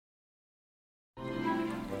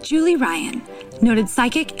Julie Ryan, noted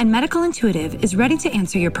psychic and medical intuitive, is ready to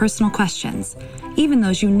answer your personal questions, even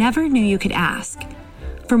those you never knew you could ask.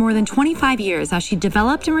 For more than 25 years, as she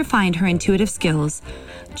developed and refined her intuitive skills,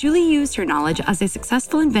 Julie used her knowledge as a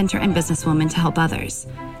successful inventor and businesswoman to help others.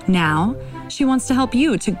 Now, she wants to help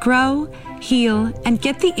you to grow, heal, and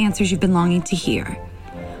get the answers you've been longing to hear.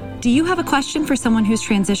 Do you have a question for someone who's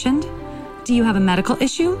transitioned? Do you have a medical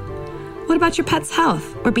issue? What about your pet's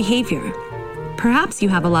health or behavior? Perhaps you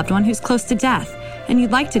have a loved one who's close to death and you'd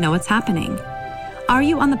like to know what's happening. Are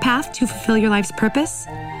you on the path to fulfill your life's purpose?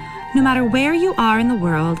 No matter where you are in the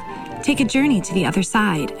world, take a journey to the other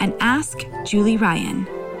side and ask Julie Ryan.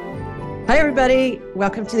 Hi, everybody.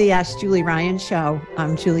 Welcome to the Ask Julie Ryan Show.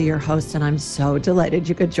 I'm Julie, your host, and I'm so delighted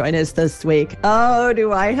you could join us this week. Oh,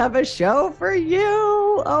 do I have a show for you?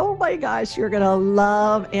 Oh my gosh, you're going to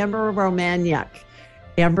love Amber Romaniuk.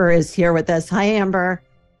 Amber is here with us. Hi, Amber.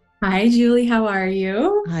 Hi, Julie. How are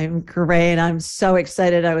you? I'm great. I'm so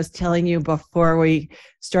excited. I was telling you before we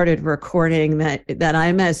started recording that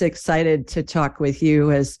I'm as excited to talk with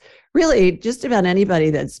you as really just about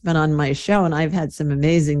anybody that's been on my show. And I've had some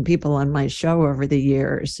amazing people on my show over the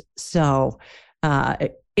years. So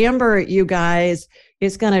Amber, you guys,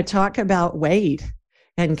 is going to talk about weight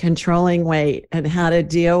and controlling weight and how to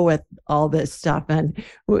deal with all this stuff. And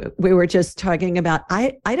we were just talking about,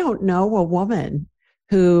 I don't know a woman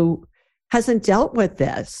who hasn't dealt with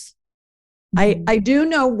this. Mm-hmm. I do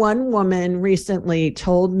know one woman recently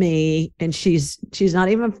told me, and she's not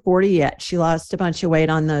even 40 yet. She lost a bunch of weight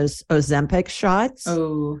on those Ozempic shots.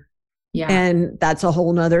 Oh, yeah. And that's a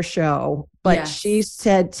whole nother show. But yes, she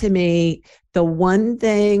said to me, the one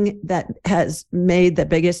thing that has made the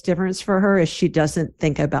biggest difference for her is she doesn't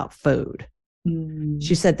think about food. Mm.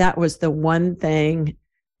 She said that was the one thing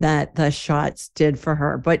that the shots did for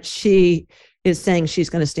her. But she is saying she's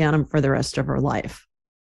going to stay on them for the rest of her life.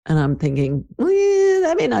 And I'm thinking, well,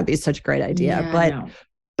 that may not be such a great idea. Yeah,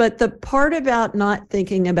 but the part about not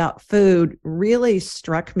thinking about food really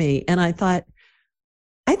struck me. And I thought,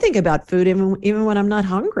 I think about food even when I'm not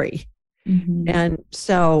hungry. Mm-hmm. And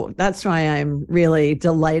so that's why I'm really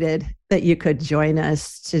delighted that you could join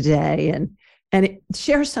us today and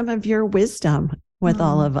share some of your wisdom with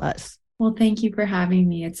all of us. Well, thank you for having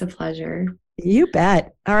me. It's a pleasure. You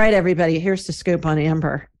bet. All right, everybody, here's the scoop on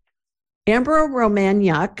Amber. Amber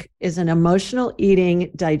Romaniuk is an emotional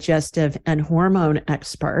eating, digestive, and hormone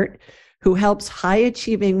expert who helps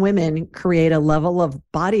high-achieving women create a level of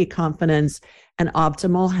body confidence and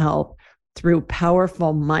optimal health through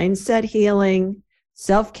powerful mindset healing,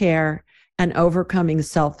 self-care, and overcoming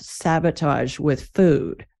self-sabotage with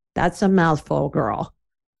food. That's a mouthful, girl.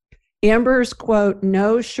 Amber's, quote,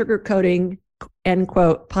 no sugarcoating, end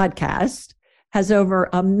quote, podcast has over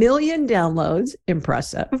 1 million downloads,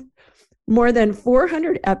 impressive, more than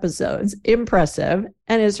 400 episodes, impressive,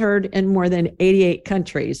 and is heard in more than 88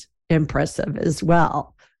 countries, impressive as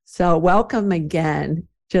well. So welcome again.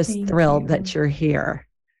 Just thrilled that you're here.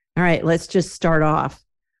 All right, let's just start off.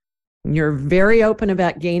 You're very open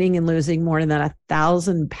about gaining and losing more than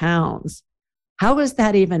 1,000 pounds. How is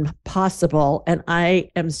that even possible? And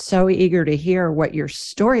I am so eager to hear what your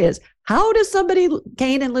story is. How does somebody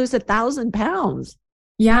gain and lose 1,000 pounds?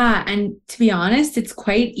 Yeah. And to be honest, it's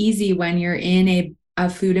quite easy when you're in a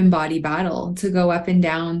food and body battle to go up and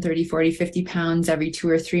down 30, 40, 50 pounds every 2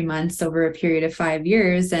 or 3 months over a period of 5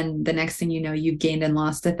 years. And the next thing you know, you've gained and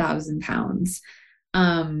lost 1,000 pounds.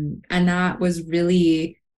 And that was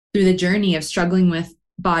really through the journey of struggling with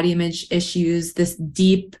body image issues, this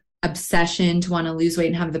deep obsession to want to lose weight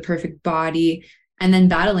and have the perfect body, and then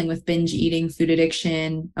battling with binge eating, food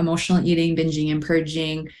addiction, emotional eating, binging and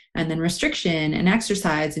purging, and then restriction and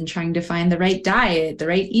exercise and trying to find the right diet, the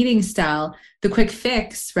right eating style, the quick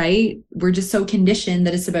fix, right? We're just so conditioned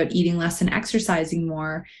that it's about eating less and exercising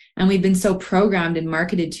more. And we've been so programmed and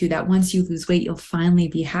marketed to that once you lose weight, you'll finally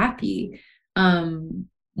be happy. When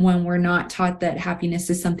we're not taught that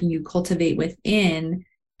happiness is something you cultivate within,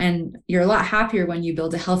 and you're a lot happier when you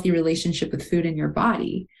build a healthy relationship with food in your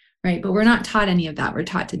body, right? But we're not taught any of that. We're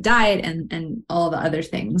taught to diet and all the other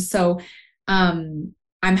things. So I'm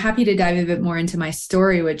happy to dive a bit more into my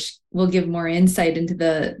story, which will give more insight into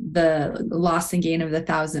the loss and gain of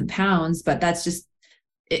 1,000 pounds. But that's just,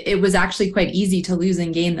 it was actually quite easy to lose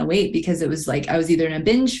and gain the weight because it was like I was either in a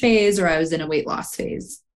binge phase or I was in a weight loss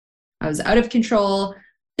phase. I was out of control,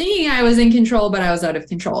 thinking I was in control, but I was out of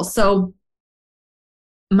control. So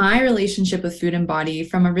my relationship with food and body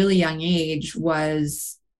from a really young age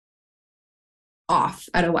was off,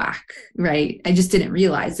 out of whack, right? I just didn't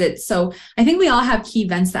realize it. So I think we all have key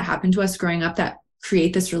events that happen to us growing up that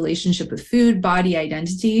create this relationship with food, body,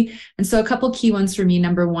 identity. And so a couple key ones for me.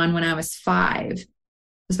 Number one, when I was 5, it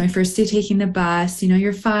was my first day taking the bus.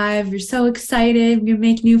 You're 5, you're so excited, you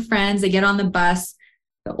make new friends. I get on the bus.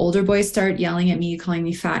 The older boys start yelling at me, calling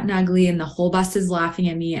me fat and ugly, and the whole bus is laughing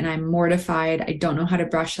at me, and I'm mortified. I don't know how to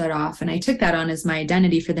brush that off. And I took that on as my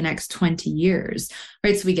identity for the next 20 years,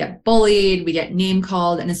 right? So we get bullied, we get name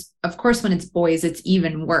called, and of course, when it's boys, it's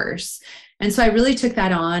even worse. And so I really took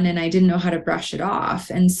that on, and I didn't know how to brush it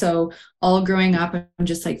off. And so all growing up, I'm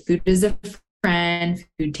just like, food is a friend,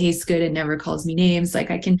 food tastes good, it never calls me names.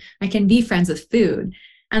 Like I can be friends with food.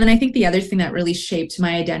 And then I think the other thing that really shaped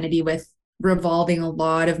my identity with revolving a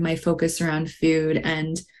lot of my focus around food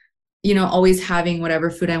and, always having whatever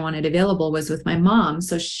food I wanted available was with my mom.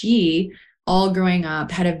 So she, all growing up,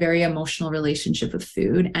 had a very emotional relationship with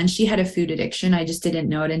food, and she had a food addiction. I just didn't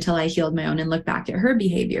know it until I healed my own and looked back at her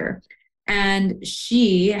behavior. And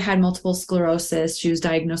she had multiple sclerosis. She was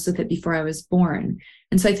diagnosed with it before I was born.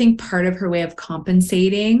 And so I think part of her way of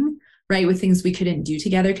compensating, right, with things we couldn't do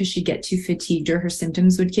together because she'd get too fatigued or her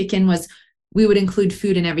symptoms would kick in, was we would include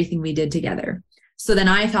food in everything we did together. So then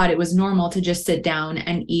I thought it was normal to just sit down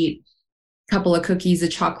and eat a couple of cookies, a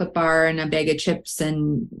chocolate bar, and a bag of chips,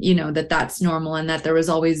 and that's normal, and that there was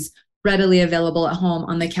always readily available at home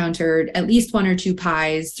on the counter at least 1 or 2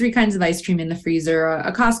 pies, 3 kinds of ice cream in the freezer,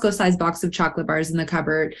 a Costco-sized box of chocolate bars in the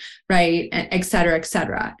cupboard, right, et cetera, et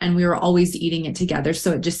cetera. And we were always eating it together,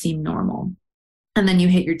 so it just seemed normal. And then you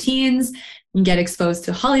hit your teens, you get exposed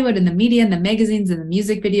to Hollywood and the media and the magazines and the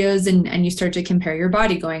music videos, and you start to compare your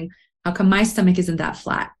body going, how come my stomach isn't that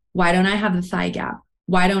flat? Why don't I have the thigh gap?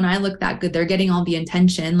 Why don't I look that good? They're getting all the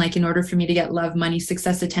attention. Like, in order for me to get love, money,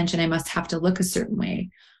 success, attention, I must have to look a certain way,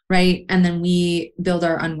 right? And then we build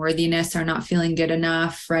our unworthiness, our not feeling good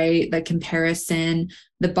enough, right? The comparison,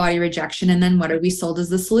 the body rejection. And then what are we sold as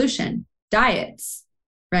the solution? Diets,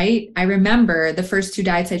 right? I remember the first 2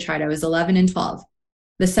 diets I tried, I was 11 and 12.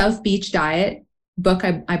 The South Beach diet book,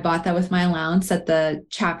 I bought that with my allowance at the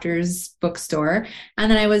Chapters bookstore.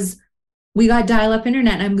 And then we got dial-up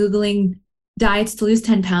internet, and I'm Googling diets to lose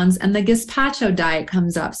 10 pounds, and the gazpacho diet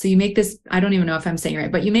comes up. So you make this, I don't even know if I'm saying it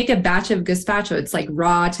right, but you make a batch of gazpacho. It's like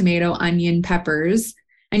raw tomato, onion, peppers,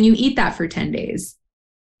 and you eat that for 10 days.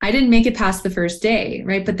 I didn't make it past the first day,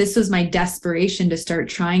 right? But this was my desperation to start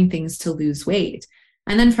trying things to lose weight.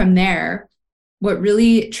 And then from there, what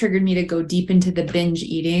really triggered me to go deep into the binge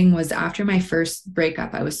eating was after my first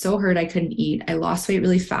breakup. I was so hurt I couldn't eat. I lost weight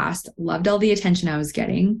really fast, loved all the attention I was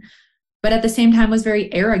getting, but at the same time was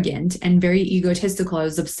very arrogant and very egotistical. I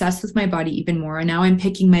was obsessed with my body even more. And now I'm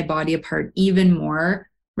picking my body apart even more,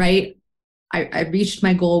 right? I reached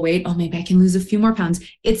my goal weight. Oh, maybe I can lose a few more pounds.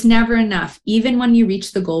 It's never enough. Even when you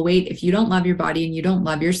reach the goal weight, if you don't love your body and you don't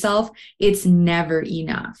love yourself, it's never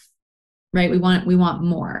enough, right? We want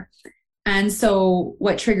more. And so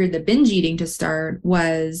what triggered the binge eating to start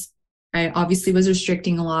was I obviously was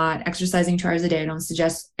restricting a lot, exercising 2 hours a day. I don't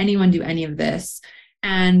suggest anyone do any of this.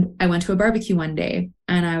 And I went to a barbecue one day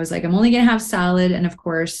and I was like, I'm only going to have salad. And of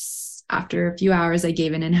course, after a few hours, I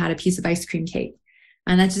gave in and had a piece of ice cream cake.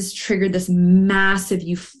 And that just triggered this massive,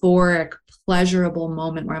 euphoric, pleasurable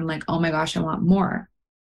moment where I'm like, oh my gosh, I want more.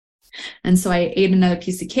 And so I ate another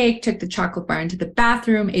piece of cake, took the chocolate bar into the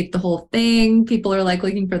bathroom, ate the whole thing. People are like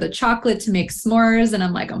looking for the chocolate to make s'mores. And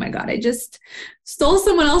I'm like, oh my God, I just stole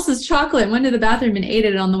someone else's chocolate, went to the bathroom and ate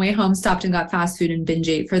it. And on the way home, stopped and got fast food and binge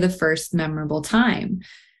ate for the first memorable time.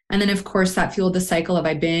 And then of course that fueled the cycle of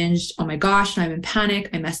I binged. Oh my gosh, now I'm in panic.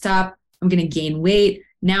 I messed up. I'm going to gain weight.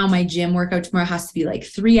 Now my gym workout tomorrow has to be like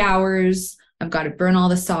 3 hours. I've got to burn all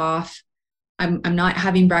this off. I'm not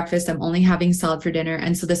having breakfast. I'm only having salad for dinner.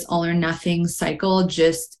 And so this all or nothing cycle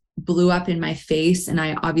just blew up in my face. And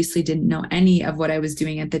I obviously didn't know any of what I was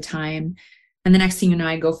doing at the time. And the next thing you know,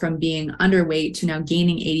 I go from being underweight to now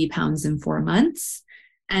gaining 80 pounds in 4 months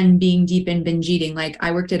and being deep in binge eating. Like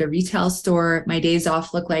I worked at a retail store. My days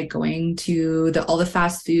off looked like going to all the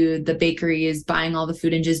fast food, the bakeries, buying all the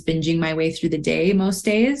food and just binging my way through the day most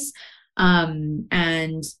days.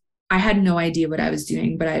 And I had no idea what I was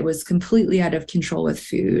doing, but I was completely out of control with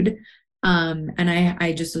food. And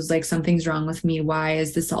I just was like, something's wrong with me. Why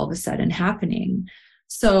is this all of a sudden happening?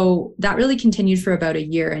 So that really continued for about a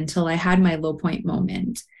year until I had my low point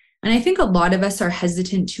moment. And I think a lot of us are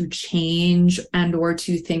hesitant to change and or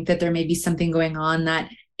to think that there may be something going on that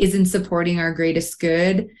isn't supporting our greatest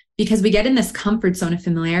good because we get in this comfort zone of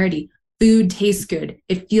familiarity. Food tastes good.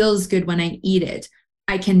 It feels good when I eat it.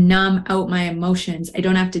 I can numb out my emotions. I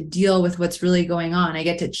don't have to deal with what's really going on. I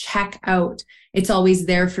get to check out. It's always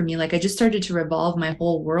there for me. Like I just started to revolve my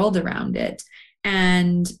whole world around it.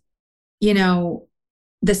 And,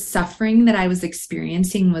 the suffering that I was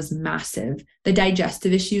experiencing was massive. The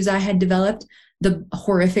digestive issues I had developed, the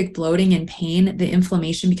horrific bloating and pain, the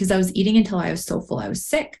inflammation, because I was eating until I was so full, I was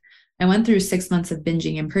sick. I went through 6 months of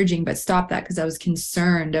binging and purging, but stopped that because I was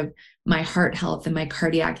concerned of my heart health and my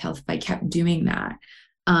cardiac health if I kept doing that.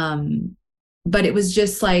 But it was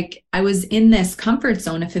just like, I was in this comfort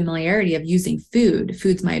zone of familiarity of using food.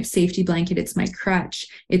 Food's my safety blanket. It's my crutch.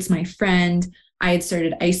 It's my friend. I had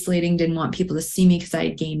started isolating, didn't want people to see me because I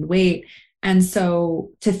had gained weight. And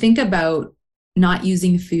so to think about not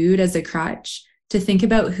using food as a crutch, to think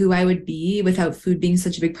about who I would be without food being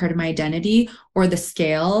such a big part of my identity, or the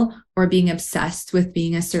scale, or being obsessed with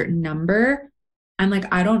being a certain number, I'm like,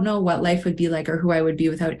 I don't know what life would be like or who I would be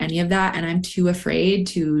without any of that. And I'm too afraid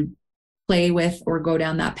to play with or go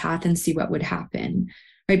down that path and see what would happen,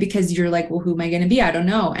 right? Because you're like, well, who am I going to be? I don't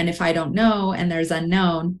know. And if I don't know and there's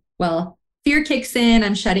unknown, well, fear kicks in,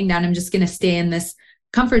 I'm shutting down. I'm just going to stay in this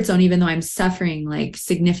comfort zone, even though I'm suffering like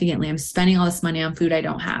significantly. I'm spending all this money on food I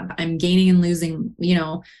don't have. I'm gaining and losing,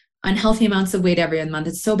 unhealthy amounts of weight every month.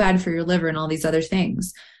 It's so bad for your liver and all these other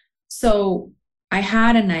things. So I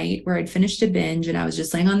had a night where I'd finished a binge and I was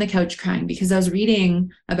just laying on the couch crying because I was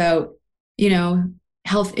reading about,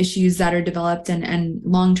 health issues that are developed and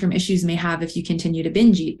long-term issues may have if you continue to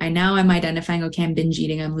binge eat. I'm identifying, okay, I'm binge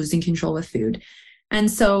eating, I'm losing control with food. And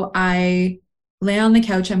so I lay on the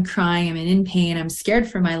couch, I'm crying, I'm in pain, I'm scared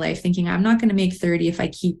for my life, thinking I'm not going to make 30 if I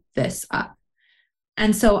keep this up.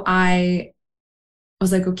 And so I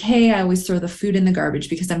was like, okay, I always throw the food in the garbage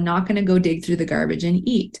because I'm not going to go dig through the garbage and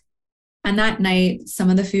eat. And that night, some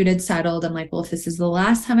of the food had settled. I'm like, well, if this is the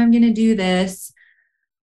last time I'm going to do this,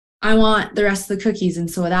 I want the rest of the cookies. And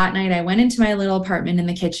so that night I went into my little apartment in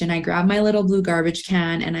the kitchen. I grabbed my little blue garbage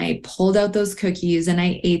can and I pulled out those cookies and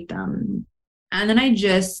I ate them. And then I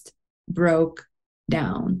just broke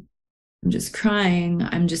down. I'm just crying.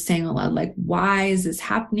 I'm just saying out loud, like, why is this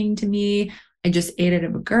happening to me? I just ate it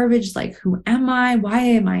out of garbage. Like, who am I? Why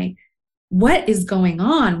am I? What is going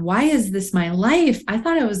on? Why is this my life? I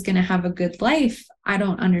thought I was going to have a good life. I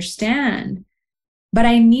don't understand. But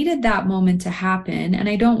I needed that moment to happen. And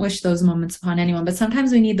I don't wish those moments upon anyone, but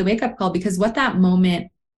sometimes we need the wake up call, because what that moment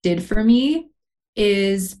did for me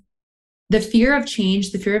is the fear of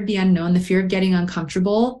change, the fear of the unknown, the fear of getting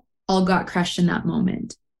uncomfortable all got crushed in that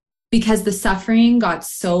moment, because the suffering got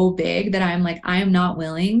so big that I'm like, I am not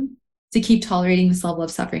willing to keep tolerating this level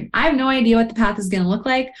of suffering. I have no idea what the path is going to look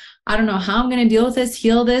like. I don't know how I'm going to deal with this,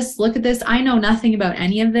 heal this, look at this. I know nothing about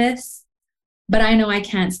any of this, but I know I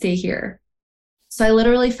can't stay here. So I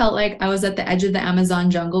literally felt like I was at the edge of the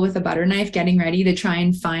Amazon jungle with a butter knife, getting ready to try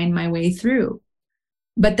and find my way through.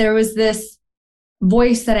 But there was this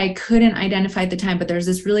voice that I couldn't identify at the time, but there's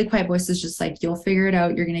this really quiet voice that's just like, you'll figure it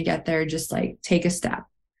out. You're going to get there. Just like take a step.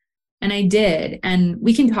 And I did. And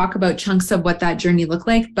we can talk about chunks of what that journey looked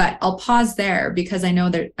like, but I'll pause there because I know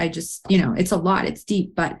that I just, it's a lot, it's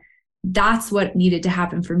deep, but that's what needed to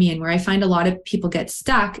happen for me. And where I find a lot of people get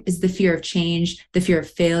stuck is the fear of change, the fear of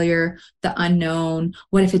failure, the unknown.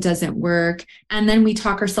 What if it doesn't work? And then we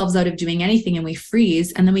talk ourselves out of doing anything and we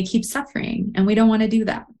freeze and then we keep suffering, and we don't want to do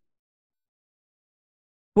that.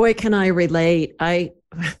 Boy, can I relate. I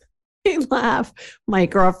laugh. My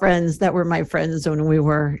girlfriends that were my friends when we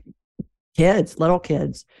were kids, little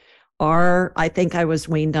kids, I think I was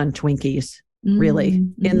weaned on Twinkies. Really,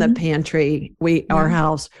 in the pantry. Our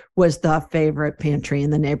house was the favorite pantry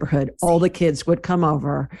in the neighborhood. All the kids would come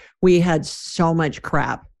over. We had so much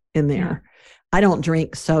crap in there. I don't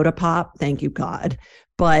drink soda pop, thank you God,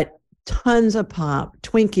 but tons of pop,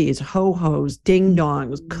 Twinkies, ho-hos,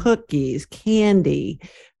 ding-dongs, cookies, candy,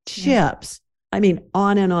 chips. I mean,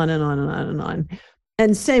 on and on and on and on and on.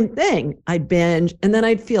 And same thing, I'd binge and then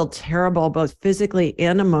I'd feel terrible, both physically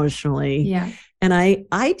and emotionally. Yeah. And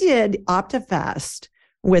I did OptiFast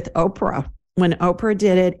with Oprah. When Oprah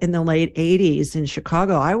did it in the late 80s in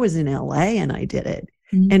Chicago, I was in LA and I did it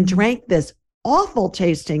and drank this awful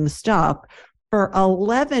tasting stuff for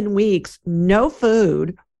 11 weeks, no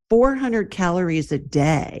food, 400 calories a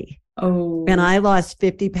day. Oh. And I lost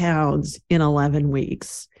 50 pounds in 11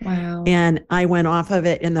 weeks. Wow. And I went off of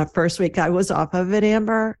it in the first week I was off of it,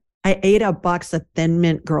 Amber. I ate a box of Thin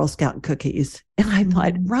Mint Girl Scout cookies. And I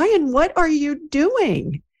thought, Ryan, what are you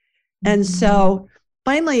doing? And so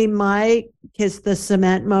finally, my kiss the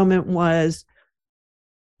cement moment was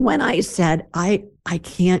when I said, I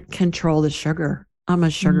can't control the sugar. I'm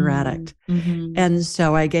a sugar addict. And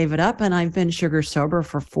so I gave it up, and I've been sugar sober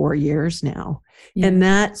for 4 years now. Yeah. And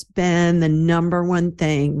that's been the number one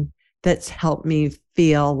thing that's helped me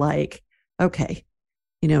feel like, okay,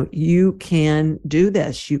 you can do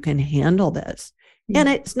this. You can handle this. And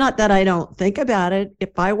it's not that I don't think about it.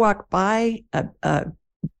 If I walk by a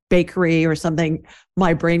bakery or something,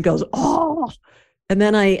 my brain goes, oh, and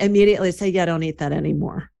then I immediately say, yeah, don't eat that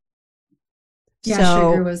anymore. Yeah,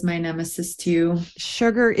 so, sugar was my nemesis too.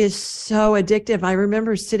 Sugar is so addictive. I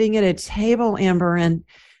remember sitting at a table, Amber, and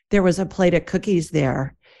there was a plate of cookies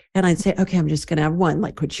there. And I'd say, okay, I'm just going to have one,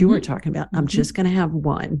 like what you were talking about. I'm just going to have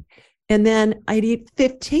one. And then I'd eat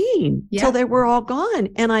 15 till they were all gone.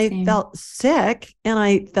 And I felt sick, and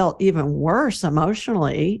I felt even worse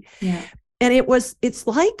emotionally. Yeah. And it's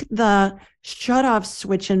like the shut off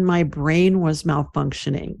switch in my brain was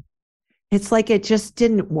malfunctioning. It's like it just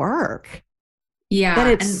didn't work. Yeah.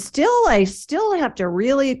 And I still have to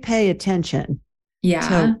really pay attention. Yeah.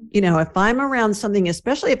 So, if I'm around something,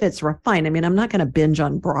 especially if it's refined, I mean, I'm not going to binge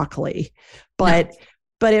on broccoli, but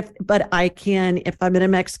I can, if I'm in a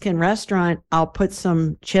Mexican restaurant, I'll put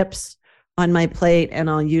some chips on my plate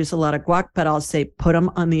and I'll use a lot of guac, but I'll say, put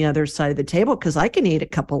them on the other side of the table, because I can eat a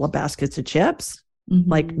couple of baskets of chips,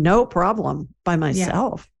 like no problem by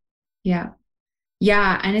myself. Yeah.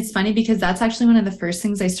 Yeah. And it's funny because that's actually one of the first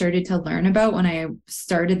things I started to learn about when I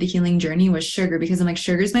started the healing journey was sugar, because I'm like,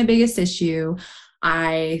 sugar is my biggest issue.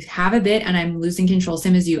 I have a bit and I'm losing control.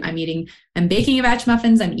 Same as you. I'm baking a batch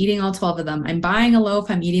muffins. I'm eating all 12 of them. I'm buying a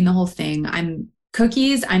loaf. I'm eating the whole thing. I'm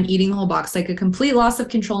eating the whole box, like a complete loss of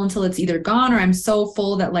control until it's either gone or I'm so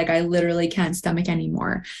full that like I literally can't stomach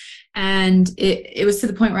anymore. And it was to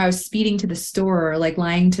the point where I was speeding to the store, or like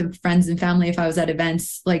lying to friends and family if I was at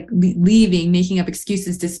events, like leaving, making up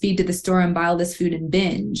excuses to speed to the store and buy all this food and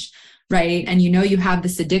binge. Right. And you have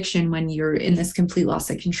this addiction when you're in this complete loss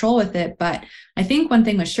of control with it. But I think one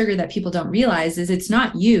thing with sugar that people don't realize is it's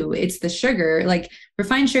not you, it's the sugar. Like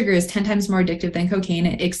refined sugar is 10 times more addictive than cocaine.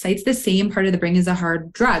 It excites the same part of the brain as a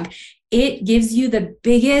hard drug. It gives you the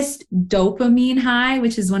biggest dopamine high,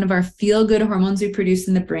 which is one of our feel-good hormones we produce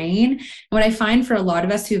in the brain. And what I find for a lot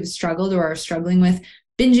of us who have struggled or are struggling with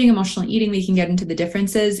binging, emotional eating, we can get into the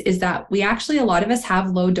differences, is that a lot of us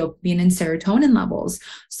have low dopamine and serotonin levels.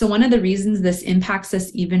 So one of the reasons this impacts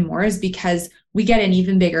us even more is because we get an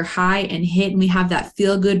even bigger high and hit, and we have that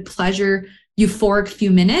feel good, pleasure, euphoric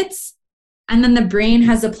few minutes. And then the brain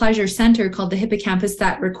has a pleasure center called the hippocampus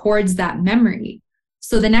that records that memory.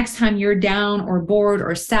 So the next time you're down or bored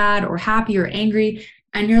or sad or happy or angry,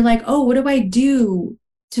 and you're like, oh, what do I do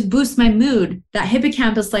to boost my mood? That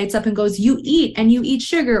hippocampus lights up and goes, you eat, and you eat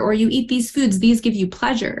sugar, or you eat these foods. These give you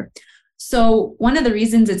pleasure. So one of the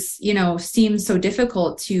reasons it's, seems so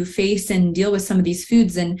difficult to face and deal with some of these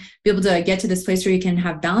foods and be able to get to this place where you can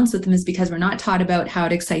have balance with them is because we're not taught about how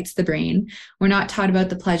it excites the brain. We're not taught about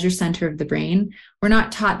the pleasure center of the brain. We're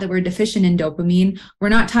not taught that we're deficient in dopamine. We're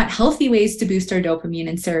not taught healthy ways to boost our dopamine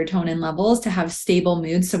and serotonin levels to have stable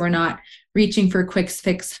moods. So we're not reaching for quick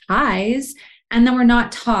fix highs. And then we're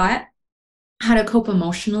not taught how to cope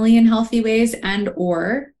emotionally in healthy ways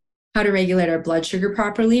or how to regulate our blood sugar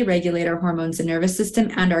properly, regulate our hormones and nervous system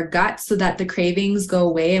and our gut so that the cravings go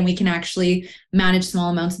away and we can actually manage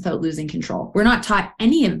small amounts without losing control. We're not taught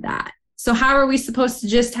any of that. So how are we supposed to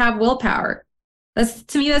just have willpower?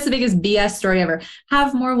 To me, that's the biggest BS story ever.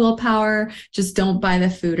 Have more willpower, just don't buy the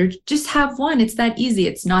food, or just have one. It's that easy.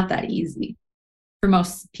 It's not that easy for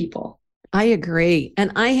most people. I agree.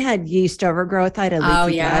 And I had yeast overgrowth. I had a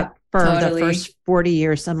leaky gut for the first 40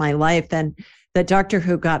 years of my life. And the doctor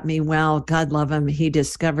who got me well, God love him, he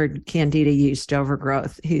discovered candida yeast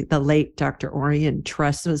overgrowth. The late Dr. Orion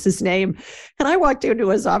Truss was his name. And I walked into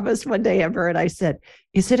his office one day, Amber, and I said,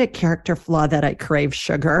 is it a character flaw that I crave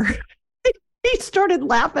sugar? He started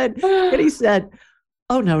laughing and he said,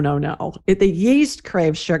 oh, no. The yeast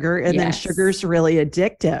craves sugar, and then sugar's really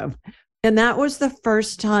addictive. And that was the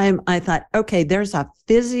first time I thought, okay, there's a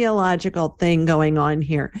physiological thing going on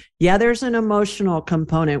here. Yeah, there's an emotional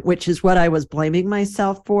component, which is what I was blaming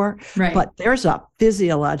myself for. Right. But there's a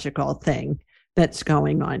physiological thing that's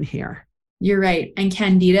going on here. You're right. And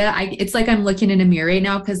candida, it's like I'm looking in a mirror right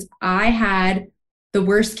now because I had the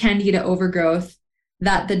worst candida overgrowth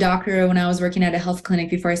that the doctor, when I was working at a health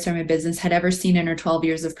clinic before I started my business, had ever seen in her 12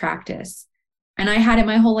 years of practice. And I had it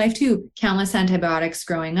my whole life too. Countless antibiotics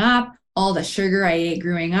growing up, all the sugar I ate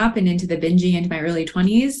growing up and into the binging into my early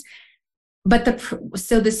 20s. But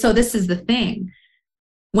this is the thing.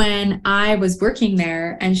 When I was working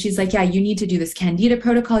there and she's like, yeah, you need to do this candida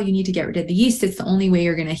protocol. You need to get rid of the yeast. It's the only way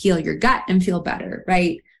you're going to heal your gut and feel better,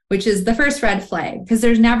 right? Which is the first red flag, because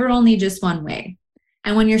there's never only just one way.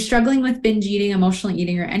 And when you're struggling with binge eating, emotional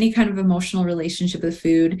eating, or any kind of emotional relationship with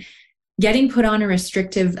food, getting put on a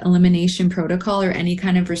restrictive elimination protocol or any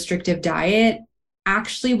kind of restrictive diet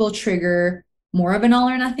actually will trigger more of an all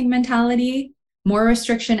or nothing mentality, more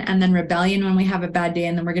restriction and then rebellion when we have a bad day.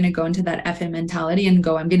 And then we're going to go into that FN mentality and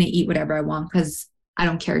go, I'm going to eat whatever I want because I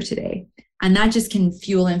don't care today. And that just can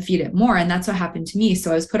fuel and feed it more. And that's what happened to me.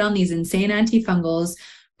 So I was put on these insane antifungals,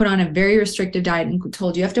 put on a very restrictive diet and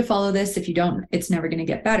told you have to follow this. If you don't, it's never going to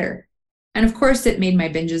get better. And of course it made my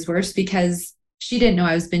binges worse because she didn't know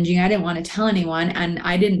I was binging. I didn't want to tell anyone. And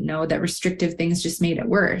I didn't know that restrictive things just made it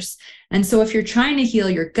worse. And so if you're trying to heal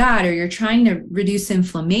your gut, or you're trying to reduce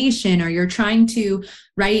inflammation, or you're trying to,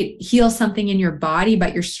 heal something in your body,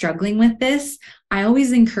 but you're struggling with this, I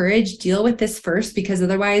always encourage deal with this first, because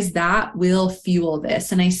otherwise that will fuel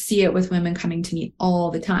this. And I see it with women coming to me all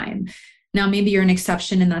the time. Now, maybe you're an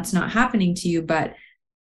exception and that's not happening to you, but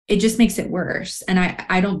it just makes it worse. And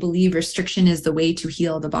I don't believe restriction is the way to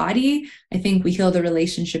heal the body. I think we heal the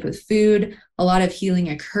relationship with food. A lot of healing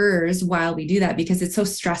occurs while we do that because it's so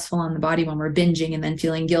stressful on the body when we're binging and then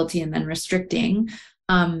feeling guilty and then restricting.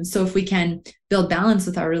 So if we can build balance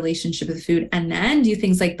with our relationship with food and then do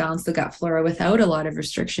things like balance the gut flora without a lot of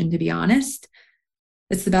restriction, to be honest,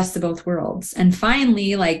 it's the best of both worlds. And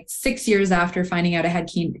finally, like 6 years after finding out I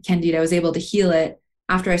had candida, I was able to heal it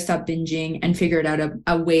after I stopped binging and figured out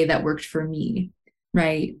a way that worked for me,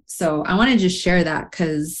 right? So I want to just share that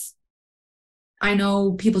because I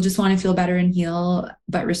know people just want to feel better and heal,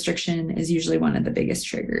 but restriction is usually one of the biggest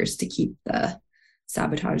triggers to keep the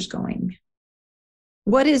sabotage going.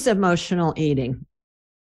 What is emotional eating?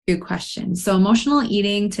 Good question. So emotional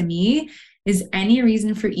eating to me is any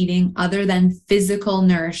reason for eating other than physical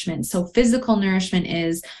nourishment. So physical nourishment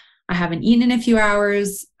is I haven't eaten in a few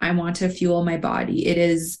hours. I want to fuel my body. It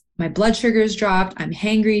is my blood sugar's dropped. I'm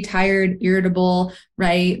hangry, tired, irritable,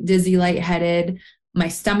 dizzy, lightheaded. My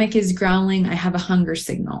stomach is growling. I have a hunger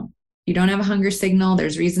signal. If you don't have a hunger signal,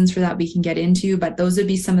 there's reasons for that we can get into, but those would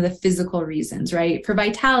be some of the physical reasons, for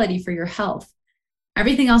vitality, for your health.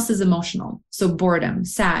 Everything else is emotional. So boredom,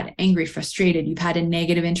 sad, angry, frustrated. You've had a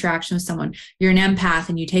negative interaction with someone. You're an empath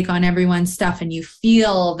and you take on everyone's stuff and you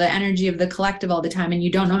feel the energy of the collective all the time and you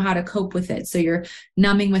don't know how to cope with it. So you're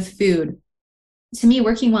numbing with food. To me,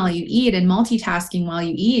 working while you eat and multitasking while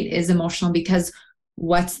you eat is emotional because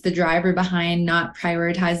what's the driver behind not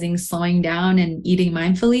prioritizing, slowing down and eating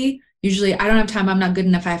mindfully? Usually I don't have time. I'm not good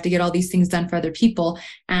enough. I have to get all these things done for other people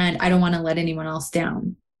and I don't want to let anyone else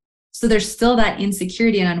down. So there's still that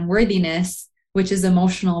insecurity and unworthiness, which is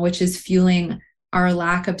emotional, which is fueling our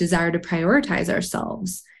lack of desire to prioritize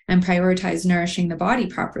ourselves and prioritize nourishing the body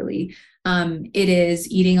properly. It is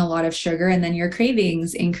eating a lot of sugar and then your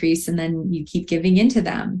cravings increase and then you keep giving into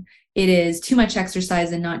them. It is too much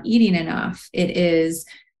exercise and not eating enough. It is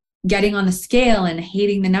getting on the scale and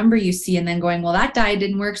hating the number you see and then going, well, that diet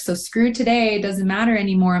didn't work. So screw today. It doesn't matter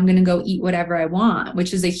anymore. I'm going to go eat whatever I want,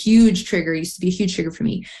 which is a huge trigger. It used to be a huge trigger for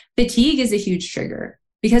me. Fatigue is a huge trigger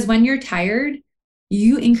because when you're tired,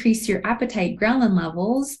 you increase your appetite, ghrelin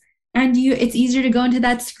levels, and it's easier to go into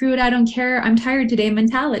that screw it, I don't care, I'm tired today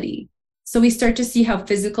mentality. So we start to see how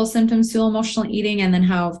physical symptoms fuel emotional eating and then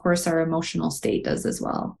how, of course, our emotional state does as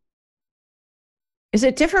well. Is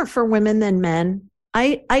it different for women than men?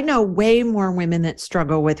 I know way more women that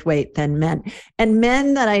struggle with weight than men. And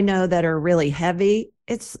men that I know that are really heavy,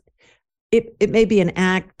 it may be an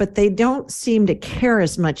act, but they don't seem to care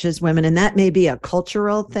as much as women. And that may be a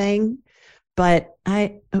cultural thing. But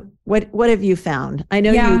what have you found? I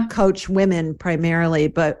know you coach women primarily,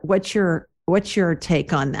 but what's your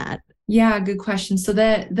take on that? Yeah, good question. So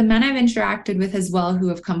the men I've interacted with as well who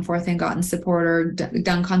have come forth and gotten support or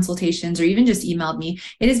done consultations or even just emailed me,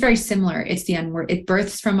 it is very similar. It's it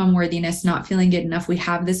births from unworthiness, not feeling good enough. We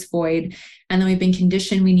have this void and then we've been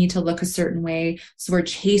conditioned we need to look a certain way. So we're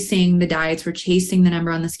chasing the diets, we're chasing the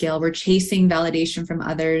number on the scale, we're chasing validation from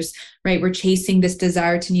others, We're chasing this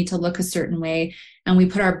desire to need to look a certain way. And we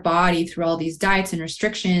put our body through all these diets and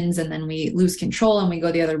restrictions, and then we lose control and we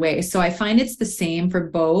go the other way. So I find it's the same for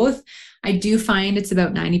both. I do find it's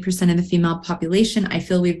about 90% of the female population. I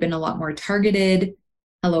feel we've been a lot more targeted.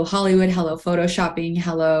 Hello, Hollywood. Hello, photoshopping.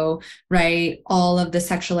 Hello, all of the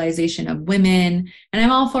sexualization of women. And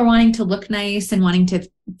I'm all for wanting to look nice and wanting to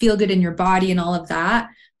feel good in your body and all of that.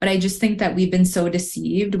 But I just think that we've been so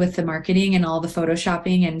deceived with the marketing and all the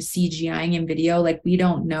photoshopping and CGIing in video. We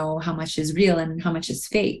don't know how much is real and how much is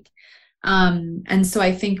fake. And so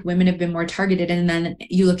I think women have been more targeted. And then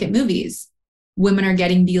you look at movies. Women are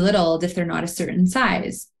getting belittled if they're not a certain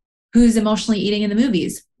size. Who's emotionally eating in the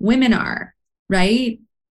movies? Women are,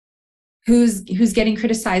 Who's getting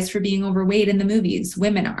criticized for being overweight in the movies?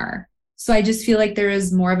 Women are. So I just feel like there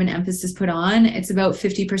is more of an emphasis put on. It's about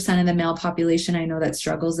 50% of the male population I know that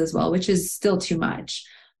struggles as well, which is still too much.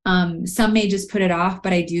 Some may just put it off,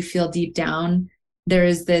 but I do feel deep down there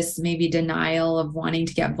is this maybe denial of wanting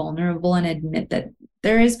to get vulnerable and admit that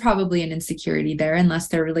there is probably an insecurity there unless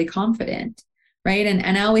they're really confident, right?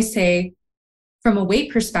 And I always say, from a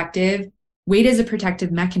weight perspective, weight is a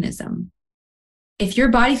protective mechanism. If your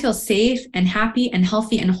body feels safe and happy and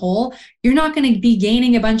healthy and whole, you're not going to be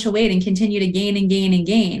gaining a bunch of weight and continue to gain and gain and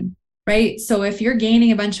gain, right? So if you're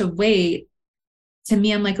gaining a bunch of weight, to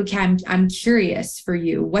me, I'm like, okay, I'm curious for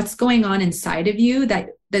you. What's going on inside of you that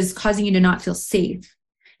is causing you to not feel safe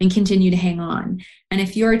and continue to hang on? And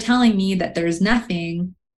if you're telling me that there's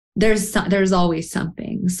nothing, there's always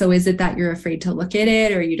something. So is it that you're afraid to look at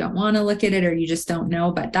it, or you don't want to look at it, or you just don't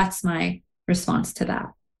know? But that's my response to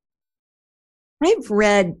that. I've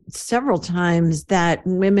read several times that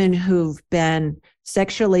women who've been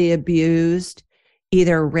sexually abused,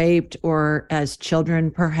 either raped or as children,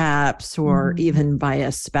 perhaps, or even by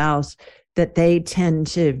a spouse, that they tend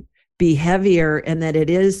to be heavier, and that it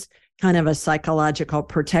is kind of a psychological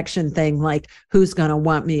protection thing, like, who's going to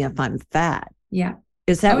want me if I'm fat? Yeah.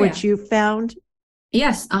 Is that what you found?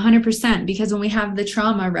 Yes, 100%. Because when we have the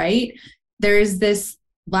trauma, right, there's this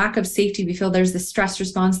lack of safety. We feel there's this stress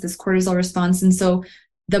response, this cortisol response. And so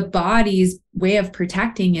the body's way of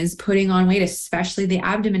protecting is putting on weight, especially the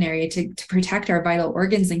abdomen area, to protect our vital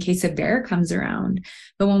organs in case a bear comes around.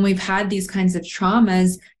 But when we've had these kinds of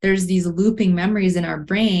traumas, there's these looping memories in our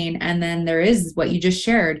brain. And then there is what you just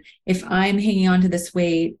shared. If I'm hanging on to this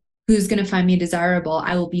weight, who's going to find me desirable?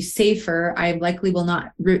 I will be safer. I likely will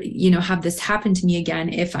not, have this happen to me again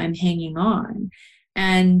if I'm hanging on.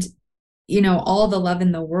 And all the love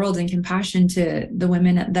in the world and compassion to the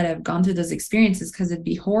women that have gone through those experiences, because it'd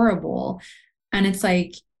be horrible. And it's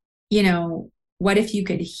like, what if you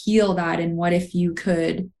could heal that? And what if you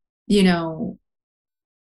could, learn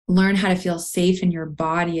how to feel safe in your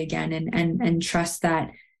body again, and trust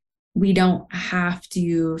that we don't have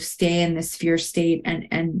to stay in this fear state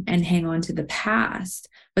and hang on to the past,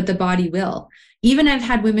 but the body will. Even I've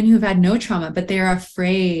had women who've had no trauma, but they're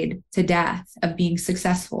afraid to death of being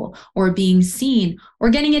successful or being seen or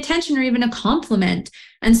getting attention or even a compliment.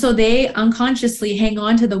 And so they unconsciously hang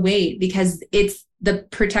on to the weight because it's the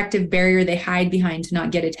protective barrier they hide behind to not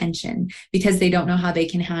get attention, because they don't know how they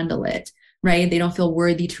can handle it, right? They don't feel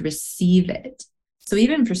worthy to receive it. So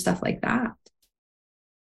even for stuff like that.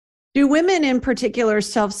 Do women in particular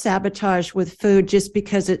self-sabotage with food just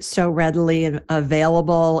because it's so readily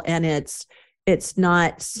available, and it's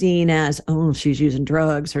not seen as, oh, she's using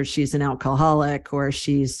drugs, or she's an alcoholic, or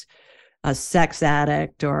she's a sex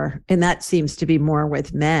addict, and that seems to be more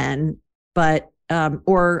with men, but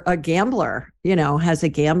or a gambler, has a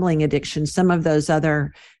gambling addiction, some of those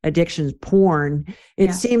other addictions, porn.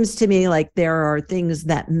 It seems to me like there are things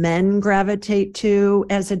that men gravitate to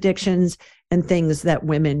as addictions and things that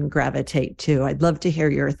women gravitate to. I'd love to hear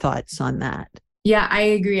your thoughts on that. Yeah, I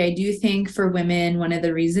agree. I do think for women, one of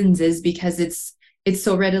the reasons is because it's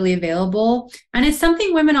so readily available. And it's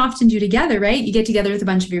something women often do together, right? You get together with a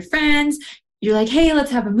bunch of your friends. You're like, hey,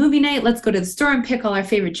 let's have a movie night. Let's go to the store and pick all our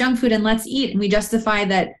favorite junk food and let's eat. And we justify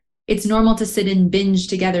that it's normal to sit and binge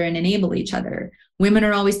together and enable each other. Women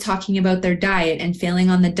are always talking about their diet and failing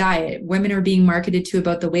on the diet. Women are being marketed to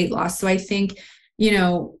about the weight loss. So I think,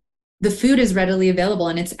 the food is readily available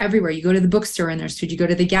and it's everywhere. You go to the bookstore and there's food. You go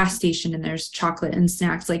to the gas station and there's chocolate and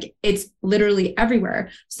snacks. Like, it's literally everywhere.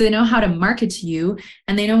 So they know how to market to you,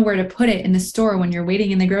 and they know where to put it in the store when you're waiting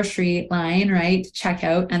in the grocery line, right? To check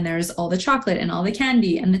out, and there's all the chocolate and all the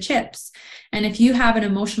candy and the chips. And if you have an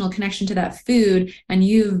emotional connection to that food and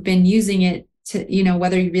you've been using it to,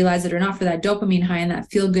 whether you realize it or not, for that dopamine high and that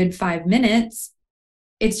feel good 5 minutes,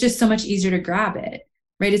 it's just so much easier to grab it.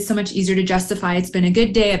 Right? It's so much easier to justify. It's been a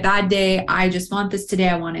good day, a bad day. I just want this today.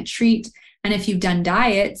 I want a treat. And if you've done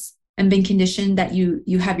diets and been conditioned that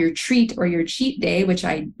you have your treat or your cheat day, which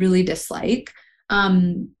I really dislike,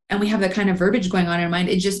 and we have that kind of verbiage going on in our mind,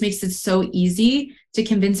 it just makes it so easy to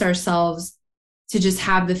convince ourselves to just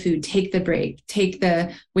have the food, take the break, take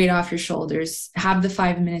the weight off your shoulders, have the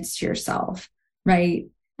 5 minutes to yourself, right?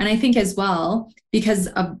 And I think as well, because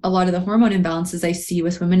of a lot of the hormone imbalances I see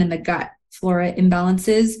with women in the gut flora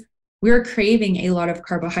imbalances, we're craving a lot of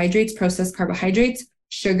carbohydrates, processed carbohydrates,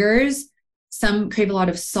 sugars. Some crave a lot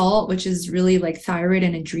of salt, which is really like thyroid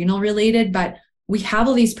and adrenal related, but we have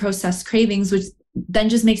all these processed cravings, which then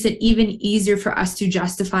just makes it even easier for us to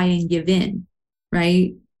justify and give in,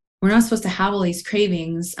 right? We're not supposed to have all these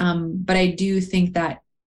cravings, but I do think that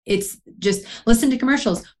it's just listen to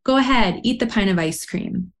commercials. Go ahead, eat the pint of ice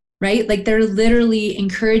cream. Right? Like, they're literally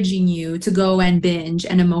encouraging you to go and binge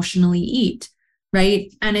and emotionally eat,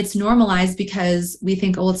 right? And it's normalized because we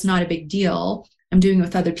think, oh, it's not a big deal. I'm doing it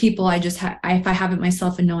with other people. If I have it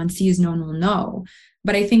myself and no one sees, no one will know.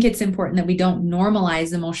 But I think it's important that we don't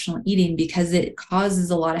normalize emotional eating because it causes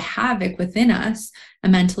a lot of havoc within us,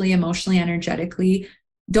 mentally, emotionally, energetically.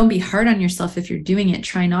 Don't be hard on yourself if you're doing it.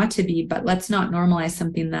 Try not to be, but let's not normalize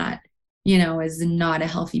something that, is not a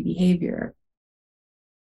healthy behavior.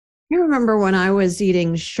 I remember when I was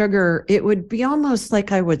eating sugar, it would be almost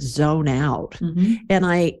like I would zone out.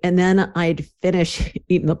 Mm-hmm. And then I'd finish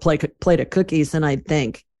eating the plate of cookies and I'd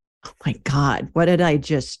think, oh my God, what did I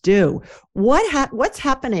just do? What's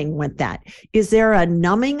happening with that? Is there a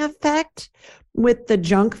numbing effect with the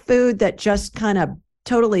junk food that just kind of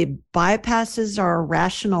totally bypasses our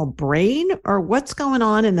rational brain, or what's going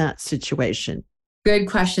on in that situation? Good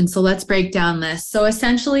question. So let's break down this. So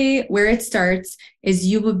essentially where it starts is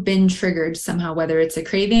you have been triggered somehow, whether it's a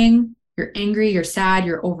craving, you're angry, you're sad,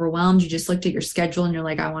 you're overwhelmed, you just looked at your schedule and you're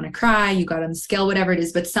like, I want to cry, you got on the scale, whatever it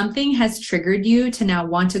is, but something has triggered you to now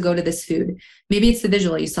want to go to this food. Maybe it's the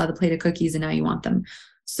visual, you saw the plate of cookies and now you want them.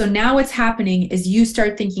 So now what's happening is you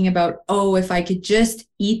start thinking about, oh, if I could just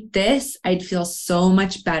eat this, I'd feel so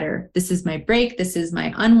much better. This is my break. This is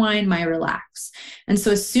my unwind, my relax. And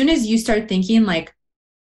so as soon as you start thinking like,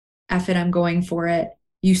 F it, I'm going for it,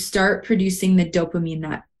 you start producing the dopamine,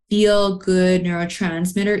 that feel good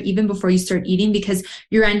neurotransmitter, even before you start eating, because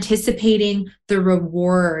you're anticipating the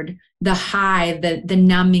reward, the high, the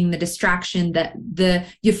numbing, the distraction, the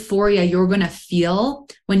euphoria you're going to feel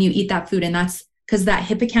when you eat that food. And that's because that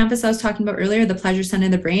hippocampus I was talking about earlier, the pleasure center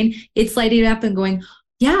of the brain, it's lighting up and going,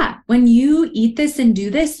 yeah, when you eat this and do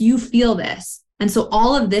this, you feel this. And so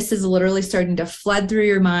all of this is literally starting to flood through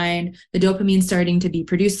your mind, the dopamine starting to be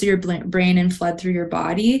produced through your brain and flood through your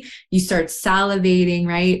body. You start salivating,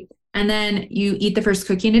 right? And then you eat the first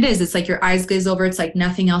cookie and it's like your eyes glaze over. It's like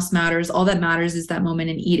nothing else matters. All that matters is that moment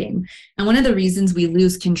in eating. And one of the reasons we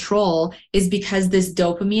lose control is because this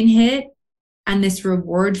dopamine hit and this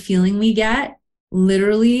reward feeling we get